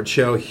Academy Award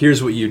show,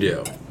 here's what you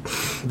do.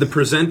 The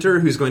presenter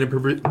who's going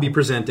to be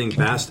presenting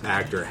Best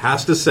Actor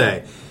has to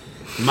say,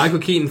 Michael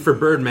Keaton for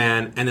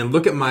Birdman, and then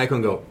look at Michael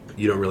and go,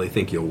 you don't really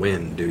think you'll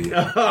win, do you?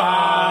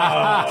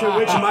 To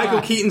which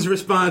Michael Keaton's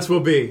response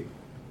will be,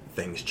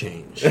 things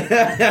change.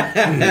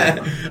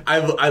 I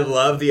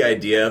love the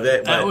idea of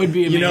it. That would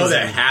be amazing.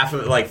 That half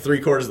of, like,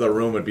 3/4 of the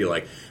room would be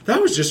like, that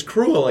was just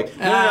cruel. Like,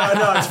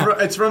 no,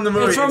 it's from the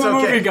movie. It's from the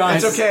movie,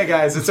 guys. It's okay,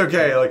 guys. It's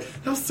okay. Like,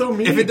 that was so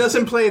mean. If it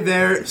doesn't play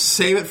there,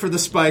 save it for the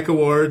Spike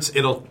Awards.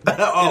 It'll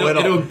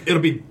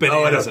be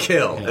bananas. It'll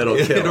kill. It'll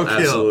kill.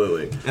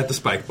 Absolutely. At the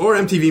Spike. Or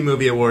MTV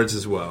Movie Awards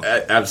as well.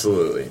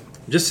 Absolutely.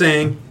 Just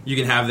saying, you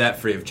can have that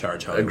free of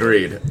charge.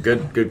 Agreed.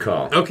 Good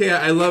call. Okay,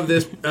 I love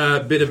this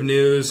bit of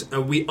news.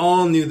 We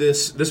all knew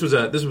this. This was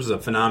a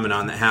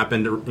phenomenon that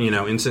happened,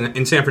 in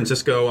San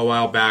Francisco a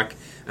while back.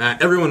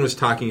 Everyone was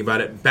talking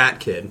about it. Bat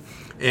Kid,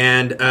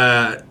 and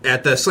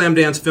at the Slam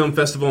Dance Film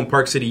Festival in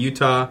Park City,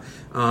 Utah,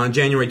 on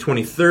January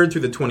 23rd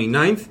through the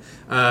 29th,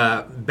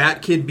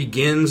 Bat Kid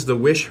Begins: The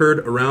Wish Heard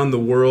Around the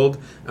World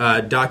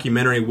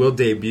documentary will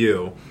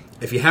debut.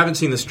 If you haven't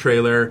seen this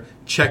trailer,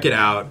 check it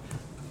out.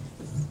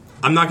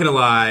 I'm not going to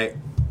lie,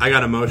 I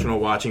got emotional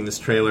watching this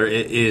trailer.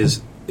 It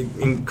is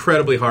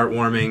incredibly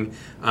heartwarming.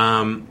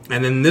 And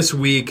then this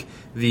week,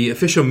 the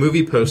official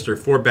movie poster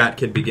for Bat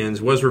Kid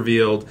Begins was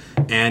revealed,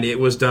 and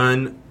it was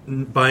done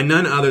by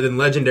none other than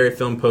legendary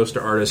film poster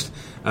artist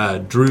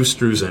Drew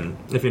Struzan.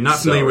 If you're not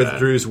familiar with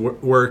Drew's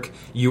work,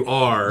 you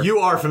are. You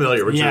are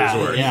familiar with Drew's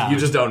work. Yeah. You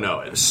just don't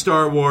know it.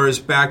 Star Wars,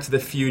 Back to the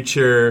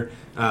Future,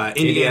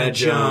 Indiana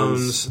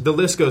Jones. The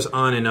list goes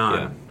on and on.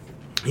 Yeah.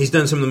 He's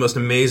done some of the most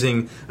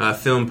amazing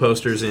film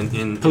posters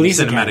in Police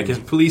cinematic.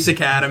 Academy. Police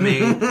Academy.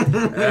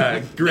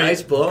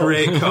 Nice blow.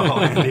 Great call,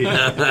 Andy.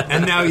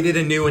 And now he did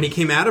a new one. He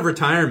came out of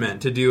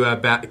retirement to do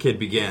Bat Kid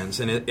Begins,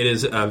 and it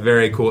is a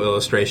very cool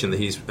illustration that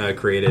he's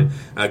created.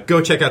 Go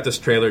check out this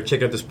trailer,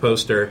 check out this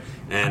poster,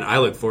 and I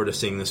look forward to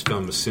seeing this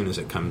film as soon as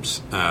it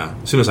comes,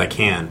 as soon as I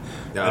can.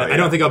 I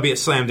don't think I'll be at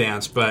Slam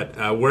Dance,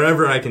 but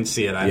wherever I can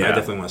see it, I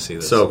definitely want to see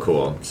this. So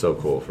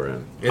cool for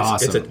him.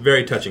 Awesome. It's a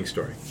very touching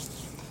story.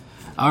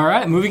 All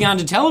right, moving on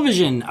to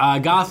television.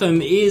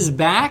 Gotham is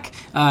back.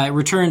 It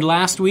returned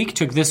last week,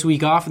 took this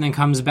week off, and then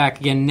comes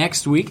back again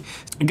next week.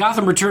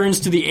 Gotham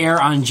returns to the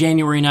air on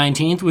January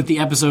 19th with the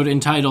episode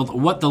entitled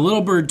What the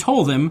Little Bird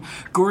Told Him.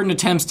 Gordon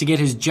attempts to get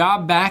his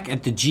job back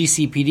at the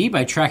GCPD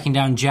by tracking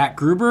down Jack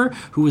Gruber,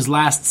 who was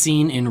last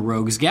seen in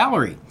Rogue's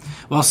Gallery.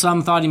 While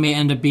some thought he may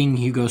end up being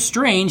Hugo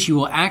Strange, he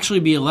will actually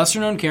be a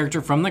lesser-known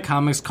character from the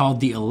comics called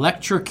the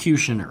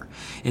Electrocutioner.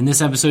 In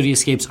this episode, he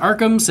escapes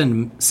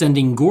Arkham,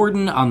 sending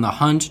Gordon on the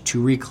hunt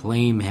to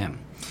reclaim him.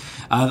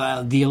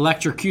 The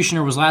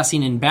Electrocutioner was last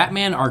seen in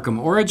Batman Arkham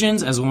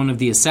Origins as one of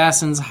the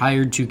assassins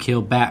hired to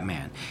kill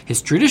Batman.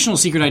 His traditional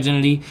secret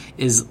identity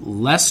is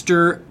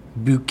Lester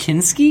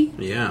Bukinski?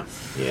 Yeah.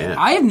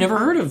 I have never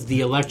heard of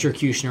the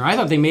Electrocutioner. I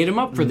thought they made him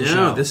up for the show.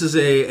 No, this is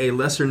a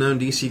lesser-known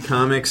DC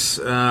Comics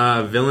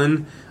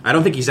villain. I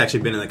don't think he's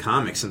actually been in the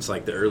comics since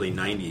like the early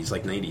 90s,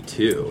 like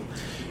 92.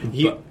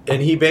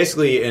 He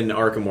basically in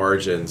Arkham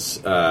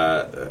Origins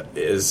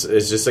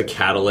is just a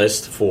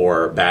catalyst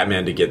for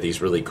Batman to get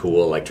these really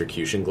cool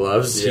electrocution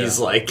gloves. Yeah. He's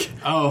like,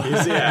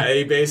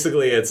 he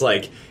basically, it's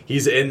like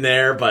he's in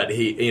there, but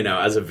he,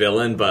 as a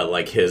villain, but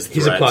like he's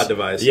a plot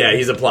device. Yeah,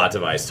 he's a plot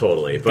device,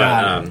 totally.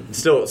 But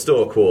still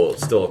a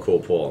cool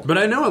pull. But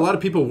I know a lot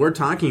of people were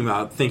talking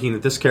about thinking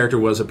that this character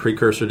was a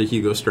precursor to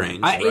Hugo Strange.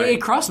 It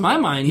crossed my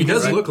mind. He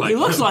does look like him.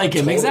 He looks like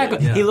him, Totally,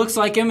 exactly. yeah. He looks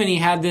like him, and he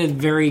had the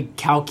very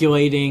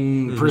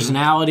calculating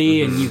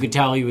personality, and you could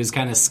tell he was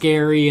kind of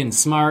scary and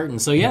smart.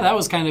 And so, that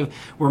was kind of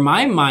where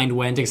my mind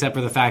went, except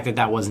for the fact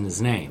that wasn't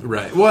his name.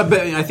 Right. Well,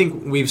 but I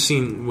think we've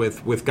seen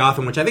with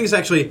Gotham, which I think is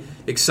actually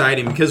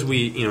exciting because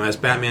we, as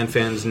Batman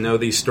fans, know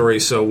these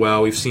stories so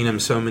well. We've seen them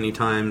so many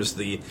times.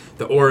 The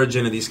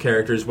origin of these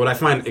characters. What I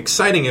find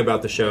exciting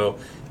about the show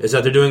is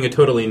that they're doing a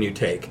totally new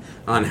take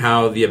on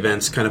how the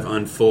events kind of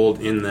unfold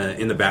in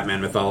the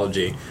Batman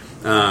mythology.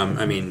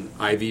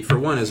 Ivy, for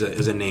one,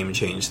 is a name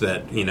change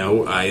that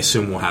I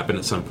assume will happen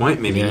at some point.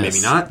 Maybe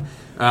not.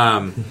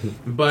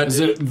 But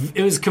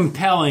it was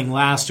compelling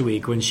last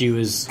week when she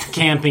was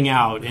camping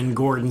out in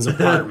Gordon's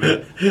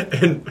apartment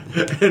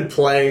and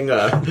playing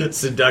a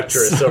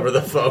seductress over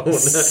the phone.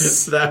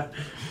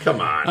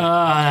 Come on,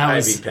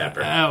 Ivy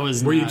Pepper.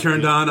 Were you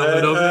turned on a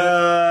little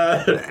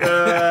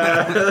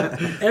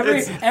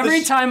bit?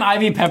 Every time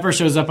Ivy Pepper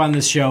shows up on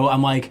this show,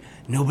 I'm like,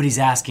 nobody's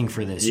asking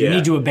for this. You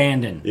need to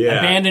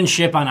abandon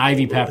ship on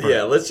Ivy Pepper.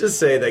 Yeah, let's just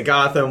say that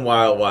Gotham,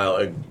 while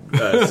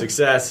a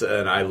success,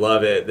 and I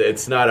love it,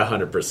 it's not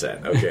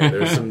 100%.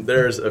 Okay,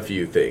 there's a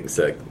few things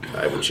that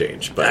I would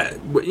change, but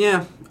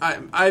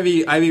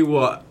Ivy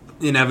will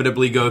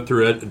inevitably go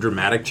through a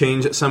dramatic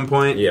change at some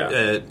point.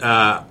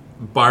 Yeah.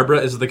 Barbara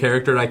is the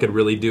character I could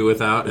really do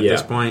without at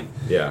this point.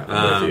 Yeah,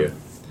 I'm with you.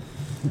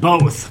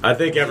 Both. I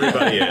think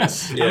everybody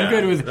is. I'm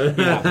good with.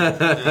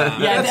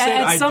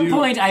 At some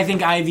point, I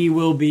think Ivy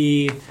will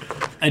be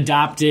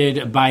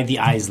adopted by the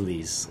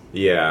Isleys.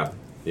 Yeah.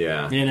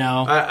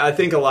 I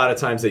think a lot of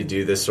times they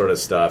do this sort of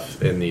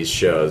stuff in these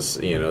shows.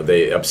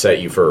 They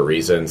upset you for a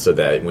reason, so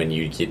that when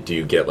you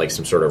do get like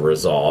some sort of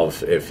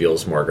resolve, it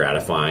feels more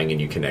gratifying and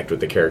you connect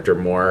with the character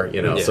more.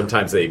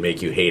 Sometimes they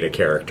make you hate a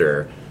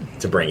character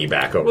to bring you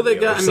back over.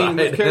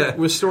 Well,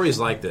 with stories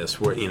like this,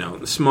 where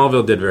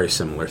Smallville did very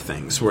similar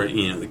things, where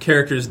the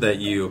characters that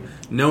you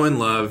know and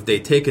love, they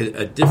take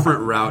a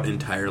different route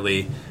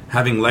entirely.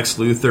 Having Lex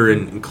Luthor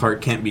and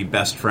Clark Kent be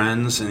best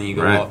friends, and you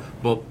go,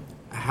 well,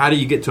 how do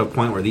you get to a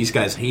point where these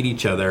guys hate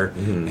each other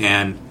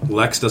and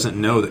Lex doesn't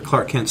know that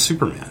Clark Kent's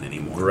Superman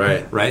anymore?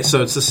 Right.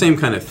 So it's the same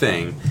kind of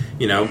thing.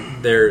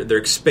 They're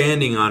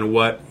expanding on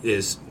what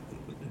is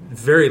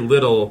very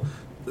little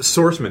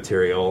source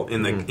material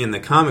in the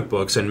comic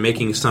books and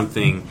making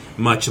something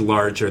much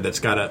larger that's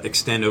got to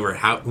extend over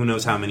who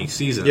knows how many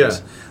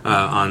seasons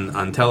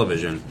on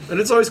television. And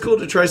it's always cool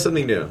to try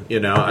something new.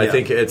 I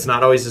think it's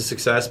not always a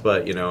success,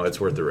 but it's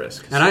worth the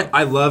risk. And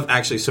I love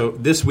actually. So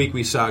this week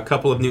we saw a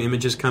couple of new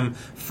images come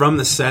from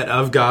the set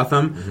of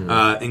Gotham,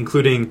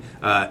 including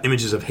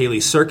images of Haley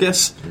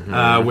Circus,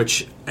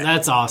 which.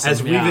 That's awesome.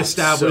 As we've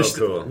established,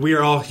 so cool. We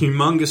are all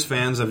humongous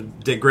fans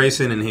of Dick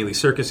Grayson and Haley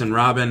Circus and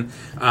Robin.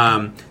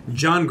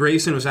 John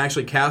Grayson was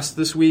actually cast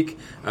this week,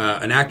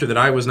 an actor that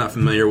I was not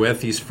familiar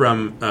with. He's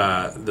from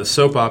the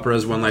soap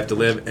operas One Life to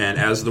Live and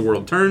As the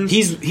World Turns.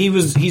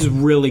 He's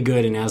really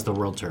good in As the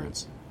World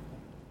Turns.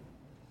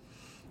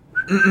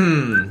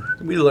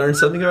 We learned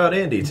something about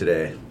Andy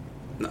today.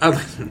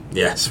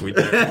 Yes, we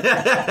did.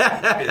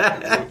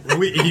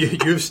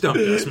 You've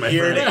stumped us, my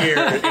ear friend. to ear,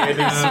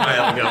 Andy's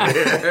smiling over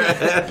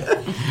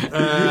here.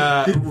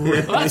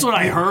 Well, that's what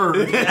I heard.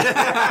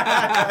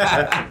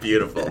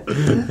 Beautiful.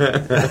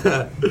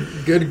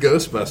 Good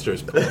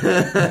Ghostbusters.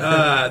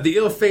 The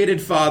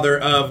ill-fated father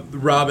of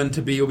Robin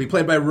to be will be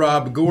played by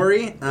Rob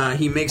Gorey.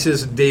 He makes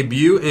his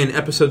debut in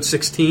episode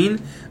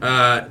 16,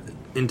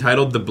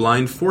 entitled "The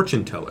Blind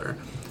Fortune Teller."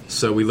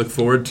 So we look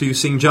forward to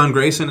seeing John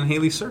Grayson and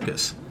Haley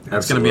Circus.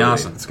 That's going to be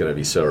awesome. It's going to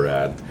be so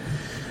rad.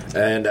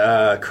 And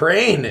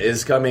Crane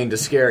is coming to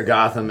scare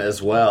Gotham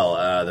as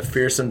well. The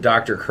fearsome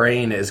Dr.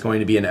 Crane is going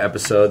to be an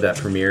episode that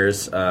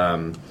premieres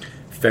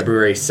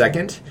February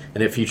 2nd,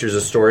 and it features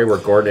a story where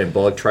Gordon and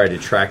Bullock try to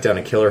track down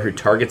a killer who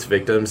targets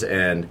victims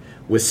and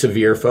with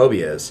severe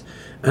phobias.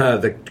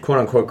 The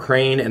quote-unquote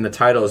Crane in the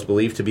title is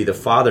believed to be the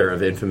father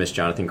of infamous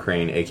Jonathan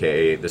Crane,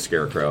 a.k.a. the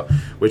Scarecrow,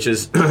 which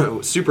is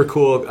super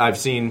cool. I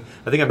think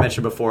I've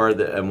mentioned before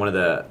that in one of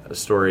the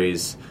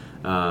stories,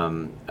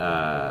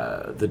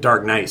 the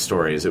Dark Knight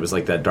stories. It was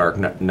like that Dark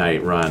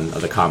Knight run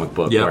of the comic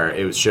book where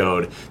it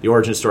showed the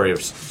origin story of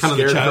kind Scarecrow. Of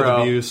the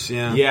child abuse,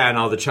 and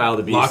all the child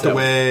abuse. Locked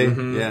away.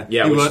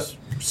 Which is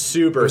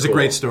super It was cool. a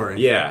great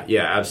story. Yeah,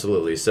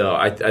 absolutely. So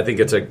I think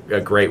it's a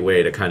great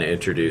way to kind of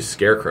introduce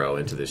Scarecrow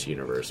into this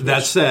universe.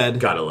 That said,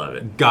 gotta love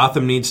it.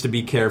 Gotham needs to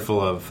be careful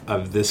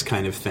of this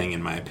kind of thing,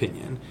 in my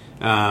opinion.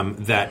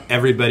 That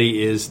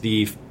everybody is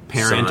the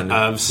parent Son.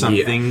 of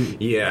something,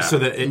 Yeah. So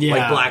that it,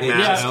 Like Black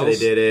Mask, Yeah. they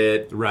did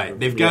it. Right,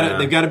 they've got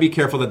to be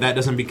careful that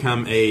doesn't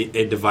become a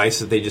device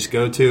that they just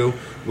go to.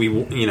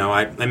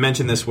 I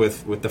mentioned this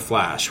with the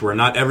Flash, where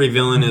not every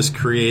villain is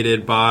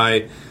created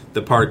by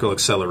the particle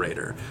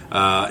accelerator.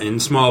 In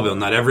Smallville,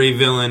 not every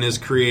villain is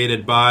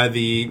created by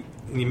the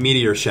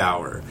meteor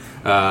shower.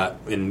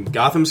 In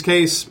Gotham's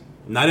case,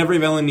 not every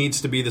villain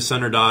needs to be the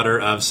son or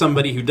daughter of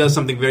somebody who does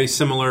something very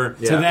similar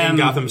To them, in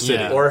Gotham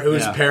City. Or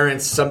whose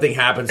parents, something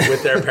happens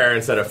with their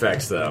parents that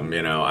affects them,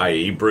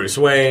 i.e. Bruce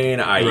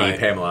Wayne, i.e. Right.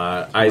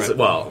 Pamela,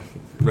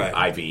 Right.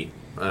 Ivy.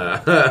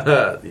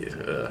 Yeah.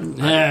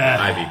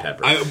 Ivy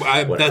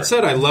Pepper. That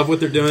said, I love what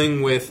they're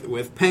doing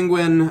with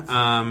Penguin.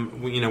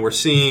 We're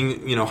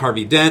seeing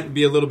Harvey Dent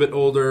be a little bit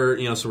older.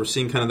 So we're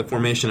seeing kind of the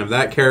formation of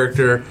that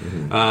character.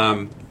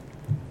 Mm-hmm.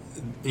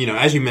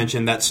 As you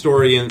mentioned, that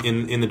story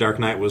in The Dark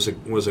Knight was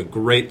a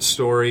great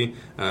story,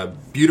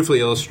 beautifully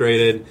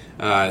illustrated.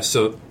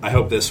 So I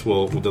hope this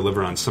will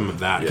deliver on some of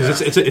that,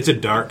 because it's a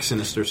dark,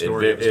 sinister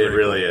story. It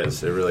really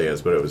is. It really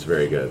is. But it was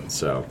very good.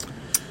 So.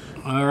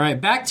 All right,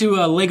 back to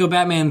Lego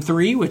Batman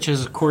 3, which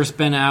has, of course,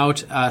 been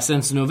out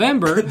since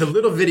November. The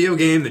little video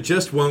game that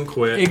just won't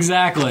quit.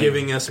 Exactly.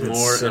 Giving us more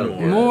so and more.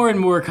 good. More and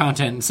more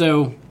content.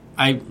 So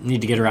I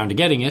need to get around to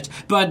getting it.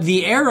 But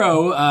the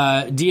Arrow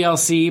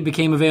DLC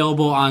became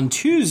available on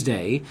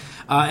Tuesday,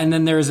 and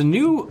then there's a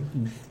new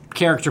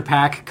character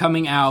pack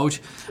coming out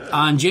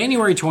on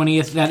January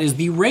 20th. That is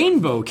the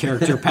Rainbow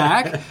character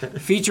pack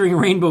featuring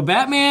Rainbow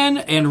Batman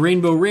and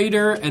Rainbow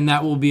Raider, and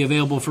that will be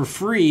available for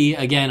free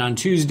again on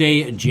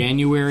Tuesday,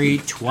 January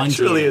 20th. It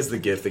really is the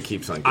gift that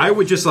keeps on giving. I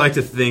would just like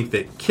to think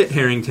that Kit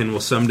Harington will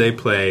someday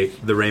play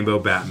the Rainbow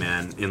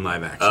Batman in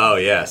live action. Oh,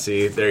 yeah.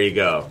 See, there you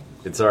go.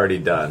 It's already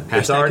done.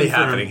 It's already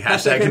confirmed. happening.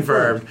 Hashtag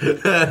confirmed.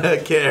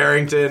 Kit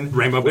Harington.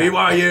 Rainbow We Batman.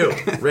 want you.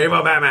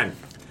 Rainbow Batman.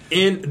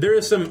 And there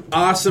is some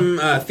awesome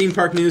theme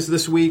park news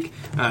this week.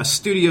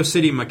 Studio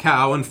City,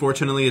 Macau.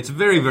 Unfortunately, it's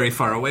very, very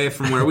far away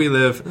from where we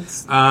live.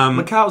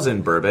 Macau's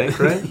in Burbank,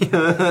 right?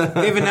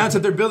 They've announced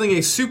that they're building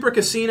a super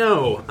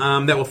casino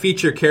that will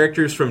feature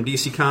characters from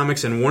DC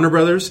Comics and Warner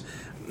Brothers.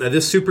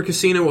 This super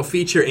casino will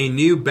feature a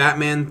new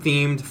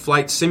Batman-themed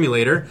flight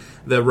simulator.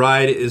 The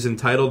ride is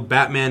entitled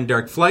Batman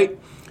Dark Flight.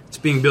 It's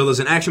being billed as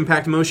an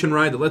action-packed motion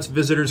ride that lets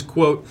visitors,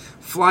 quote,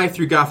 fly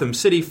through Gotham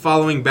City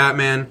following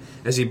Batman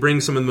as he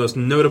brings some of the most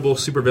notable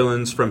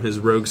supervillains from his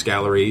rogues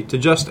gallery to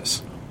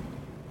justice.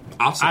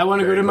 Awesome. I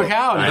want to go to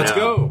Macau. Let's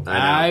go.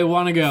 I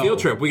want to go. Field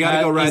trip. We got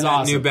to go ride is that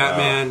awesome. new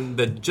Batman,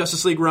 the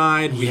Justice League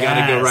ride. We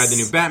got to go ride the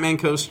new Batman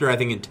coaster, I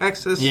think, in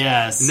Texas.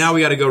 Yes. Now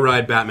we got to go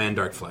ride Batman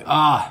Dark Flight.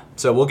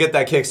 So we'll get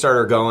that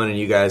Kickstarter going, and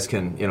you guys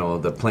can,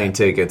 the plane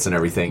tickets and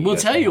everything. We'll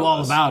tell you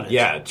all about it.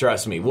 Yeah,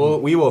 trust me.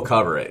 We will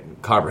cover it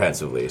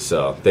comprehensively.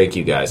 So thank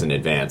you guys in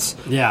advance.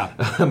 Yeah.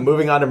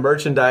 Moving on to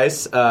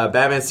merchandise,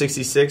 Batman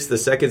 66, the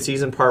second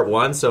season, part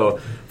 1. So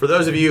for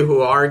those of you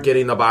who aren't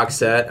getting the box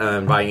set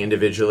and buying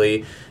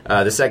individually,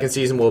 the second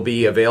season will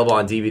be available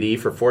on DVD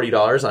for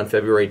 $40 on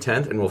February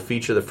 10th, and will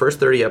feature the first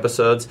 30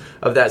 episodes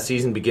of that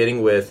season,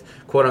 beginning with,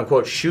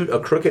 quote-unquote, Shoot a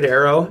Crooked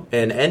Arrow,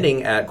 and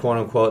ending at,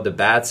 quote-unquote, The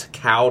Bat's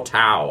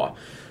Kowtow.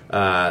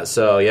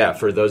 So, yeah,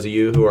 for those of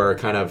you who are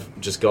kind of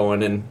just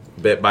going in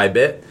bit by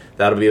bit,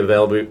 that'll be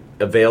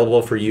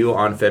available for you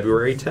on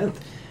February 10th.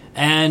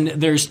 And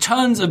there's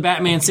tons of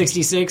Batman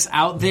 66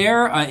 out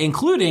there,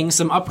 including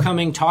some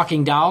upcoming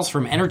talking dolls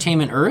from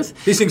Entertainment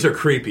Earth. These things are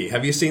creepy.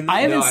 Have you seen them?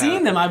 I haven't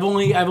seen them. I've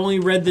only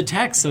read the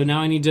text, so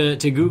now I need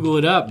to Google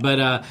it up.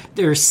 But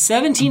they're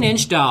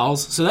 17-inch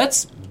dolls, so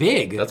that's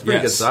big. That's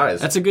pretty good size.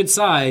 That's a good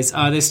size.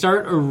 They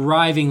start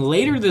arriving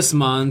later this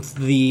month.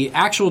 The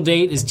actual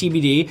date is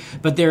TBD,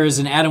 but there is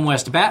an Adam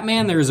West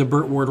Batman, there is a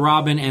Burt Ward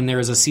Robin, and there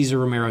is a Cesar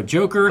Romero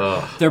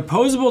Joker. They're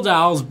posable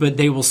dolls, but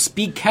they will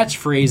speak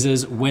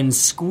catchphrases when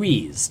squeezed.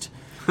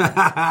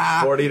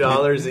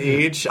 $40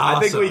 each. Awesome.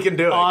 I think we can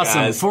do it,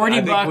 Awesome. guys. $40 I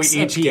think bucks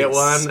we each a piece. get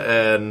one,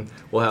 and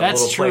we'll have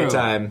That's a little true.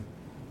 playtime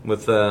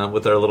with our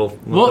little.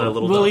 We'll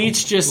dolls.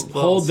 each just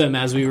hold them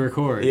as we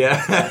record.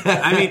 Yeah.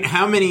 I mean,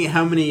 how many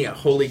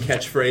holy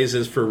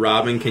catchphrases for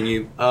Robin can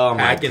you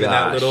pack into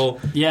that gosh. little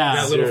Yeah.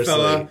 that little Seriously.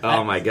 fella?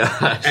 Oh my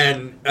gosh.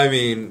 And I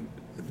mean,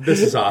 this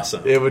is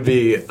awesome. It would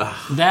be.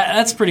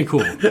 That's pretty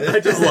cool. I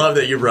just love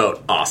that you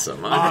wrote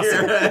awesome.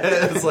 Awesome.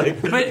 It's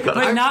like,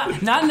 But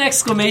not an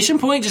exclamation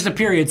point, just a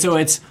period. So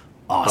it's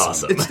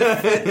awesome.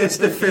 It's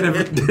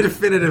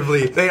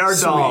definitively They are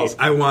sweet. dolls.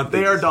 I want They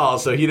these. are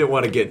dolls, so he didn't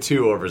want to get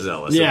too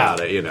overzealous Yeah.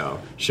 about it.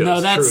 Show No,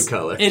 us that's true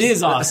colors. it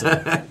is awesome.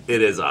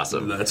 It is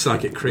awesome. Let's not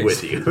get crazy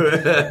With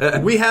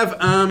you. We have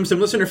some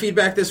listener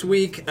feedback this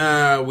week.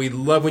 We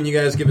love when you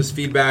guys give us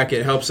feedback.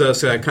 It helps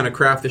us kind of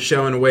craft the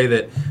show in a way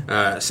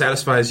that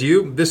satisfies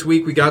you. This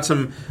week we got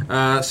some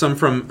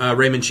from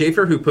Raymond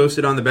Schaefer, who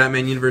posted on the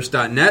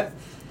BatmanUniverse.net.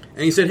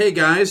 And he said, "Hey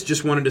guys,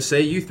 just wanted to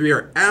say you three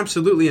are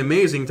absolutely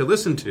amazing to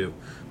listen to."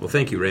 Well,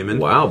 thank you, Raymond.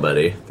 Wow,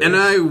 buddy. Thanks. And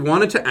I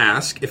wanted to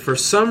ask if for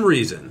some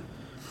reason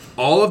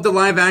all of the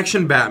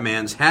live-action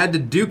Batmans had to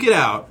duke it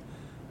out,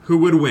 who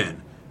would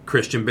win?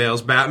 Christian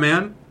Bale's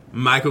Batman,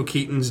 Michael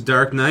Keaton's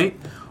Dark Knight,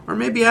 or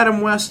maybe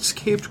Adam West's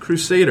Caped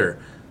Crusader?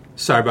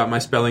 Sorry about my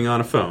spelling on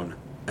a phone.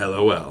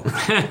 LOL.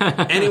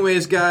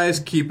 Anyways,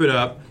 guys, keep it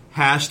up.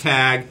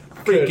 Hashtag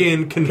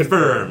freaking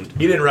confirmed.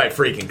 He didn't write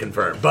freaking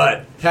confirmed,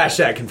 but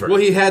hashtag confirmed.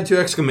 Well, he had 2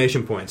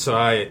 exclamation points, so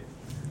I...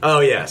 Oh,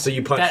 yeah, so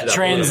you punched That it up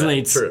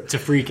translates a little bit. to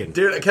freaking.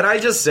 Dude, can I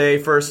just say,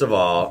 first of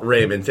all,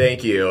 Raymond,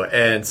 thank you.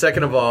 And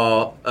second of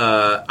all,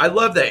 I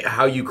love that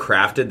how you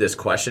crafted this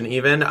question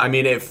even. I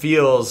mean, it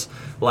feels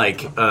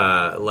like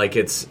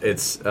it's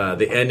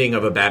the ending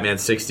of a Batman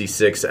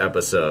 66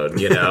 episode,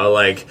 you know?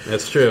 Like,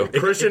 That's true.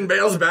 Christian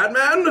Bale's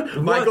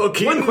Batman? Michael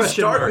Keaton's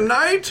Dark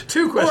Knight?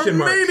 2 question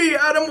marks. Or maybe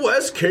Adam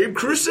West Cape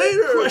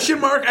Crusader? Question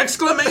mark,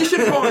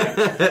 exclamation point.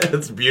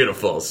 It's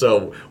beautiful.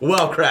 So,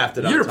 well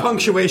crafted. Your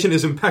punctuation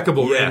is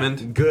impeccable, Yeah,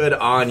 Raymond. good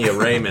on you,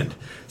 Raymond.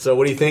 So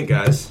what do you think,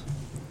 guys?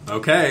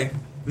 Okay.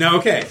 Now,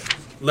 okay.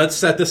 Let's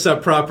set this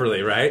up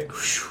properly, right?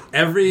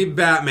 Every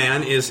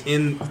Batman is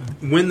in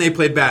when they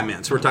played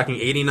Batman. So we're talking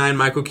 89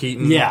 Michael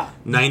Keaton, Yeah.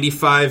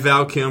 95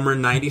 Val Kilmer,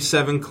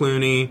 97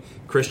 Clooney,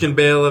 Christian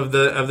Bale of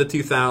the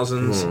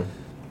 2000s,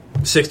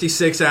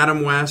 66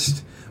 Adam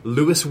West,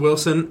 Lewis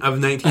Wilson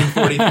of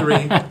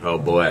 1943. Oh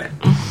boy.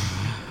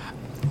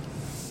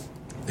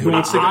 Who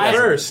wants to go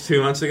first?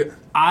 Who wants to go?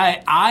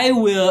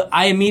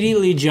 I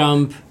immediately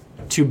jump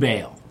to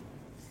Bale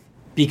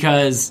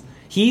because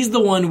he's the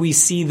one we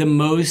see the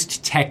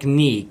most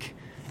technique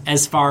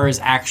as far as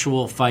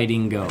actual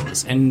fighting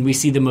goes, and we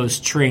see the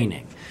most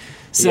training.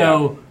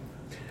 So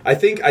I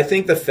think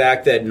the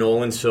fact that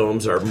Nolan's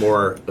films are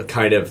more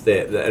kind of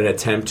an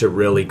attempt to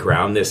really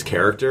ground this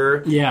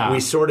character, Yeah.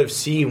 we sort of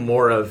see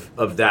more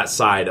of that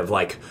side of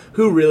like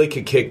who really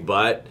could kick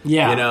butt,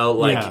 Yeah. you know,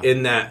 like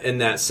in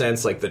that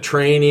sense, like the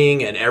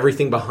training and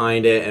everything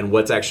behind it and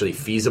what's actually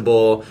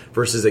feasible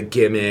versus a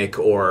gimmick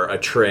or a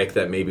trick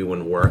that maybe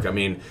wouldn't work. I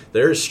mean,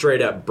 there's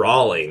straight up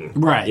brawling,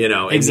 Right, you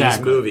know, in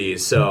exactly. these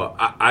movies. So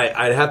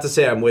I'd have to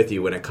say I'm with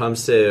you when it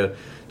comes to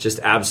just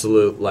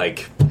absolute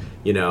like,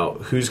 you know,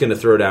 who's going to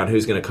throw down,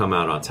 who's going to come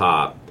out on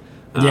top.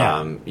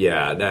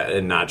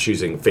 And not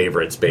choosing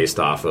favorites based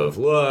off of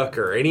look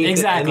or anything.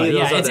 Exactly. Any of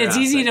those Yeah, other it's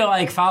easy to aspects.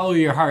 like follow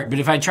your heart, but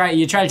if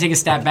you try to take a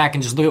step back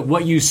and just look at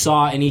what you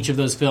saw in each of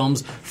those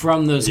films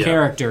from those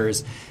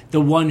characters,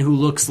 the one who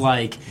looks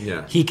like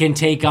he can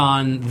take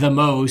on the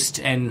most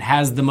and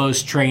has the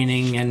most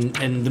training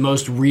and the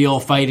most real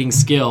fighting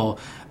skill,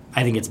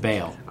 I think it's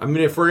Bale. I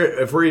mean, if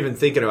we're even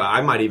thinking about,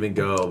 I might even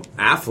go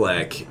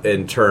Affleck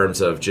in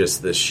terms of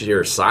just the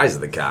sheer size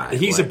of the guy.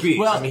 He's a beast.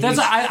 Well, I mean, that's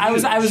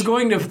he's I was huge.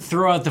 going to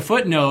throw out the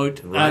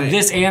footnote. Right.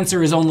 This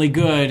answer is only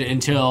good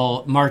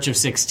until March of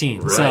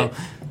 16. So. Right.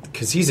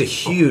 Because he's a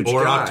huge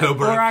or guy.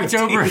 October. Or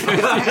October.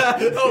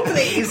 Oh,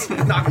 please.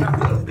 Knock it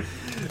out.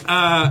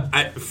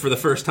 For the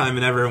first time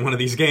in ever in one of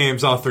these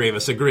games, all three of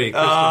us agree.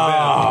 Christian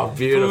Oh,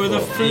 beautiful. For the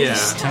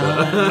first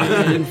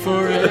time in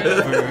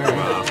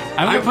forever.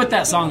 I'm going to put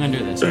that song under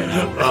this right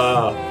now.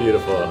 Oh,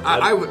 beautiful.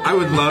 I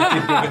would love to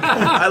do it.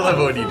 I love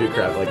it when you do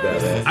crap like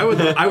that,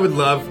 man. I would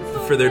love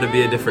for there to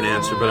be a different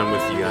answer, but I'm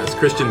with you guys.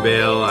 Christian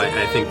Bale,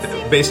 I think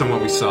that based on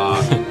what we saw,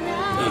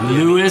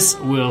 Lewis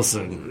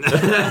Wilson.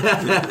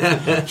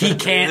 He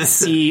can't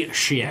see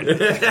shit.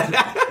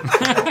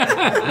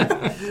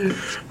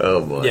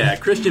 Oh boy. yeah,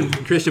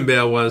 Christian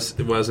Bale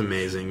was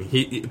amazing.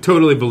 He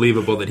totally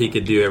believable that he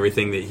could do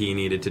everything that he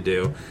needed to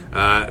do.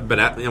 But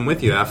I'm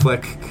with you.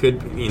 Affleck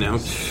could,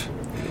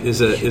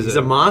 is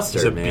a monster,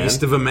 He's a man.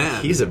 beast of a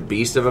man. He's a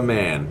beast of a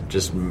man.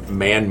 Just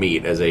man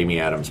meat, as Amy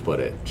Adams put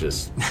it.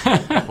 Just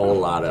a whole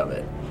lot of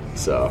it.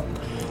 So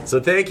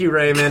thank you,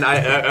 Raymond.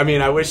 I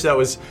mean, I wish that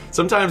was...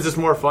 Sometimes it's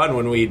more fun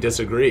when we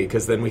disagree,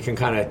 because then we can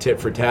kind of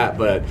tit for tat.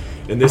 But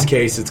in this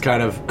case, it's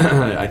kind of,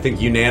 I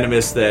think,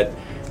 unanimous that,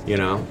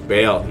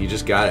 Bale, you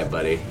just got it,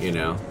 buddy. You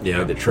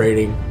had the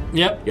training.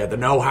 Yep. You had the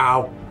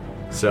know-how.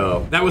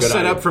 So that was good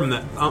set on up you. from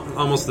the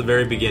almost the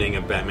very beginning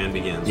of Batman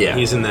Begins. Yeah.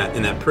 He's in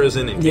that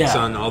prison and kicks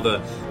on all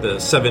the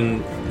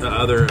 7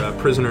 other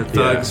prisoner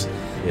thugs.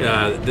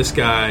 Yeah. This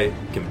guy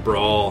can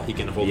brawl. He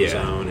can hold his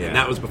own, and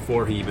that was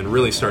before he even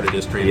really started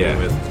his training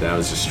with. That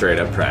was just straight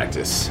up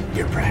practice.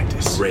 Your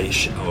practice.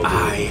 Raish al Ghul.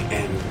 I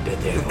am the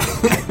devil.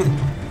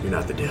 You're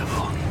not the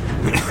devil.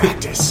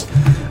 Practice.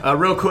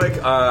 Real quick,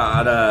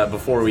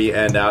 before we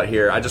end out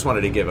here, I just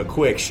wanted to give a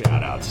quick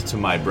shout out to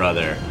my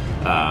brother,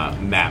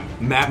 Matt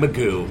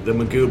Magoo, the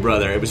Magoo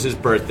brother. It was his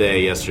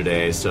birthday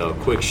yesterday, so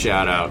quick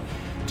shout out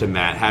to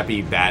Matt.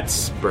 Happy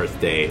Bat's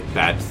birthday.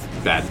 I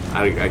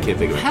can't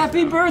think of it.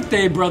 Happy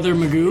birthday, Brother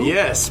Magoo.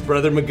 Yes,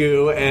 Brother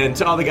Magoo, and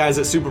to all the guys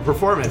at Super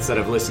Performance that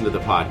have listened to the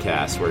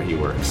podcast where he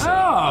works. Oh,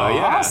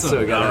 yeah. awesome. So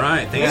we got All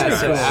right. Thanks, yeah, guys.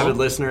 so avid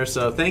listener.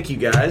 So thank you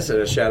guys, and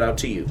a shout out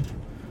to you.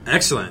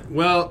 Excellent.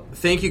 Well,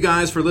 thank you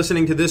guys for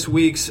listening to this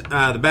week's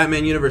The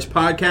Batman Universe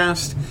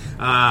podcast.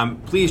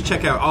 Please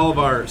check out all of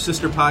our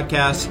sister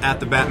podcasts at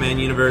The Batman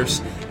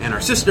Universe and our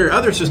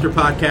other sister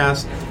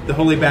podcast, The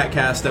Holy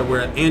Batcast, that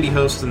Andy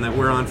hosts and that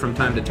we're on from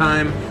time to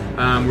time,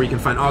 where you can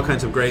find all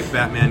kinds of great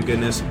Batman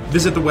goodness.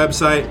 Visit the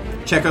website,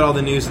 check out all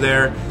the news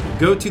there.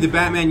 Go to the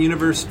Batman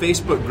Universe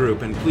Facebook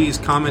group and please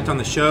comment on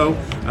the show.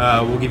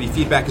 We'll give you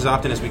feedback as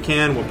often as we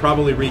can. We'll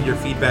probably read your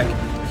feedback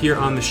here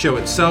on the show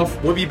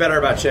itself. We'll be better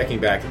about checking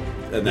back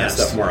and that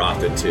stuff more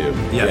often too.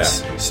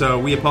 Yes. Yeah. So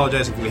we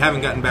apologize if we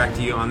haven't gotten back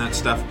to you on that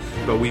stuff,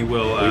 but we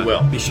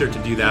will be sure to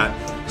do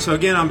that. So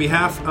again, on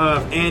behalf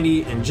of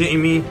Andy and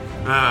Jamie,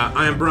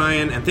 I am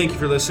Brian, and thank you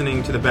for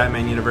listening to the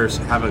Batman Universe.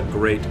 Have a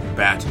great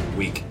Bat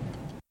Week.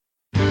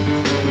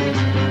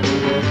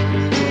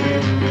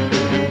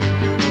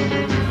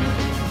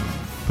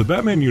 The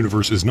Batman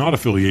Universe is not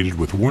affiliated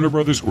with Warner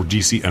Brothers or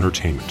DC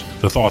Entertainment.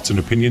 The thoughts and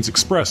opinions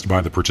expressed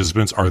by the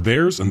participants are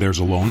theirs and theirs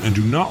alone and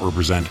do not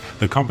represent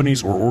the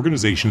companies or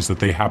organizations that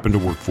they happen to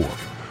work for.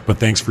 But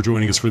thanks for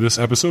joining us for this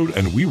episode,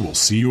 and we will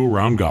see you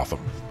around Gotham.